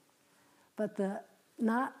them, but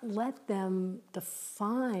not let them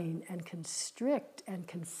define and constrict and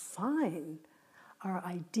confine our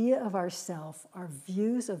idea of ourself, our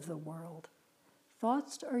views of the world.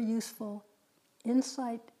 Thoughts are useful.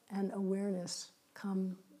 Insight and awareness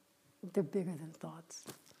they're bigger than thoughts.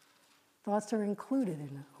 Thoughts are included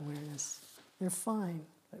in awareness. They're fine,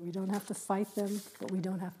 but we don't have to fight them, but we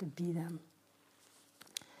don't have to be them.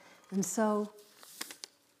 And so,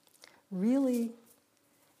 really,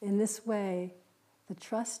 in this way, the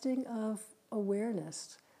trusting of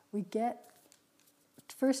awareness, we get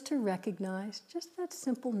first to recognize just that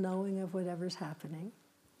simple knowing of whatever's happening.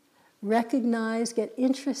 Recognize, get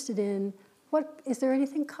interested in, is there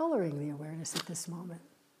anything coloring the awareness at this moment?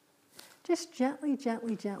 Just gently,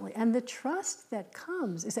 gently, gently. And the trust that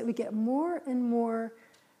comes is that we get more and more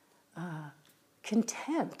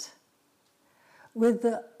content with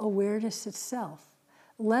the awareness itself,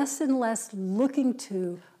 less and less looking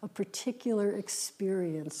to a particular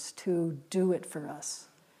experience to do it for us.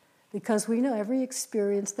 Because we know every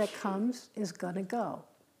experience that comes is going to go.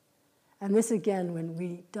 And this again, when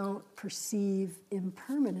we don't perceive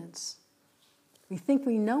impermanence. We think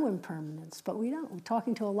we know impermanence, but we don't. We're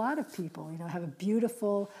talking to a lot of people, have a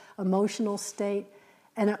beautiful emotional state.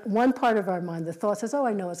 And at one part of our mind, the thought says, oh,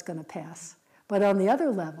 I know it's going to pass. But on the other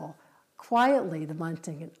level, quietly, the mind's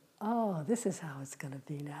thinking, oh, this is how it's going to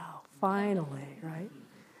be now, finally, right?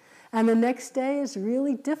 And the next day is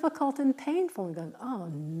really difficult and painful, and going, oh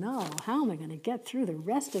no, how am I going to get through the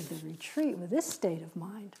rest of the retreat with this state of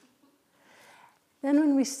mind? Then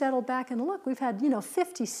when we settle back and look, we've had,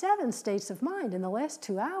 57 states of mind in the last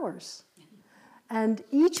 2 hours. And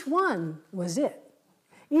each one was it.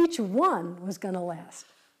 Each one was going to last.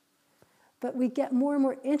 But we get more and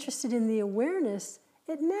more interested in the awareness.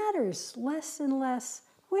 It matters less and less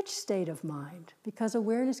which state of mind, because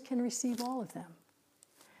awareness can receive all of them.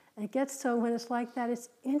 And it gets so when it's like that, it's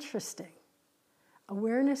interesting.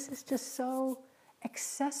 Awareness is just so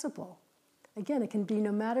accessible. Again, it can be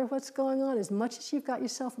no matter what's going on, as much as you've got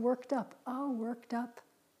yourself worked up. Oh, worked up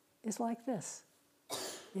is like this.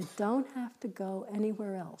 You don't have to go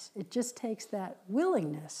anywhere else. It just takes that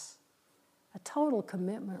willingness, a total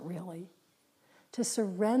commitment really, to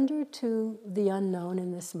surrender to the unknown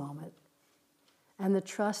in this moment and the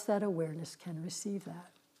trust that awareness can receive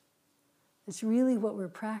that. It's really what we're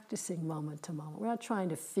practicing moment to moment. We're not trying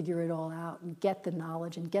to figure it all out and get the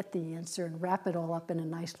knowledge and get the answer and wrap it all up in a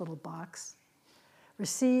nice little box. We're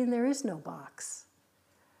seeing there is no box.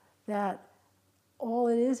 That all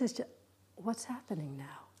it is just what's happening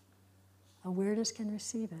now. Awareness can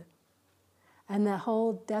receive it. And that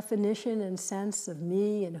whole definition and sense of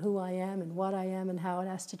me and who I am and what I am and how it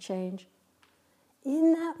has to change,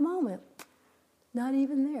 in that moment, not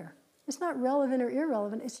even there. It's not relevant or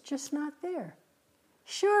irrelevant, it's just not there.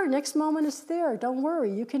 Sure, next moment it's there, don't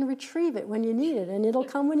worry, you can retrieve it when you need it, and it'll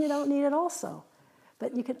come when you don't need it also.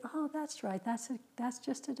 But you can, oh, that's right, that's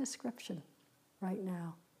just a description right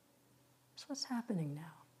now. That's what's happening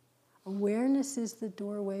now. Awareness is the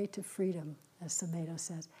doorway to freedom, as Samedo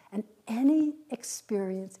says. And any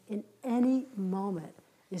experience in any moment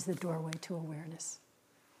is the doorway to awareness.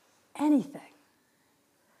 Anything.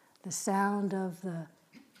 The sound of the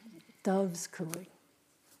doves cooing,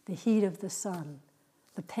 the heat of the sun,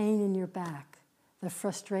 the pain in your back, the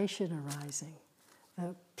frustration arising,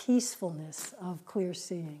 the peacefulness of clear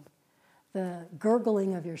seeing, the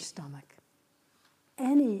gurgling of your stomach.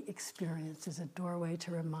 Any experience is a doorway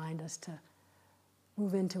to remind us to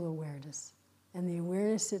move into awareness. And the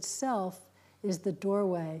awareness itself is the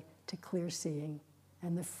doorway to clear seeing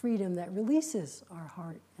and the freedom that releases our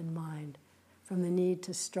heart and mind from the need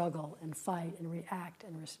to struggle and fight and react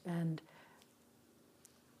and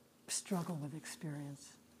struggle with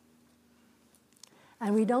experience.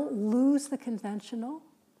 And we don't lose the conventional.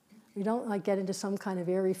 We don't get into some kind of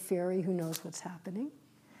airy-fairy who knows what's happening.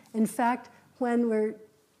 In fact, when we're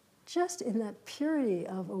just in that purity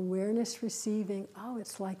of awareness receiving, oh,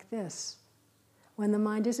 it's like this, when the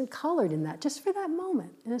mind isn't colored in that, just for that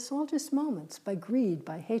moment, and it's all just moments, by greed,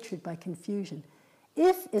 by hatred, by confusion.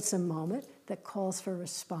 If it's a moment that calls for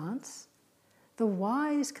response, the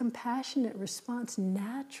wise, compassionate response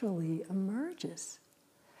naturally emerges.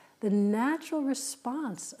 The natural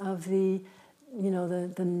response of the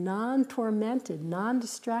non-tormented,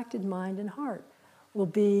 non-distracted mind and heart will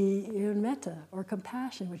be metta or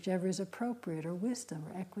compassion, whichever is appropriate, or wisdom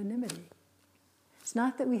or equanimity. It's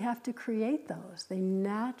not that we have to create those. They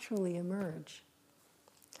naturally emerge.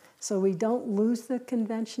 So we don't lose the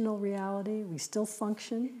conventional reality. We still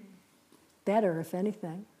function better, if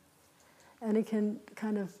anything. And it can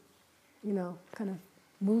kind of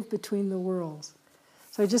move between the worlds.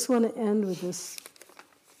 So I just want to end with this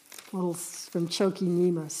little from Choki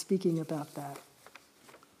Nyima speaking about that.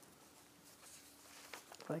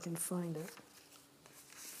 If I can find it.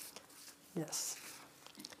 Yes.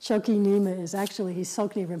 Choki Nyima is actually, he's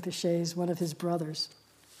Sokni Rinpoche's, one of his brothers.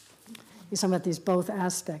 He's talking about these both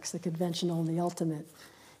aspects, the conventional and the ultimate.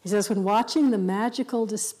 He says, when watching the magical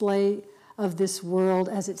display of this world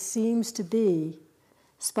as it seems to be,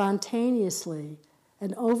 spontaneously,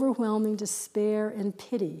 an overwhelming despair and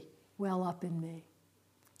pity well up in me.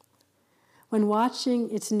 When watching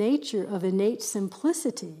its nature of innate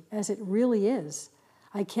simplicity as it really is,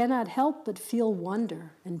 I cannot help but feel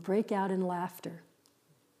wonder and break out in laughter.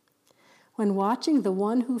 When watching the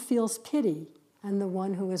one who feels pity and the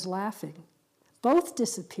one who is laughing, both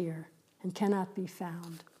disappear and cannot be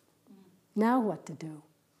found. Now what to do?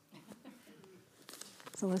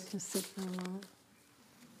 So let's just sit for a moment.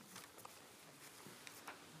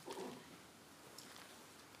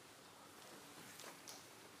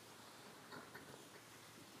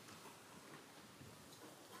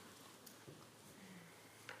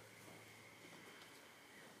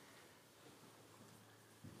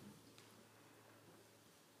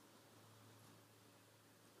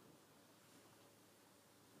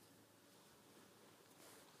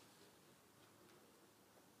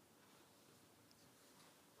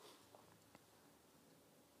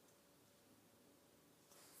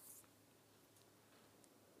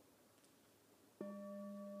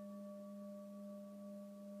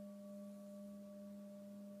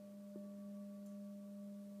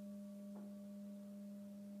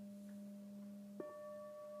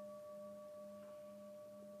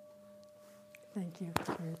 Thank you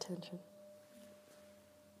for your attention.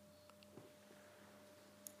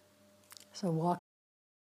 So walk.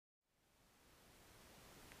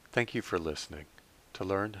 Thank you for listening. To To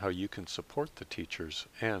learn how you can support the teachers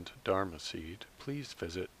and Dharma Seed, please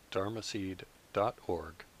visit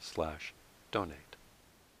dharmaseed.org/donate.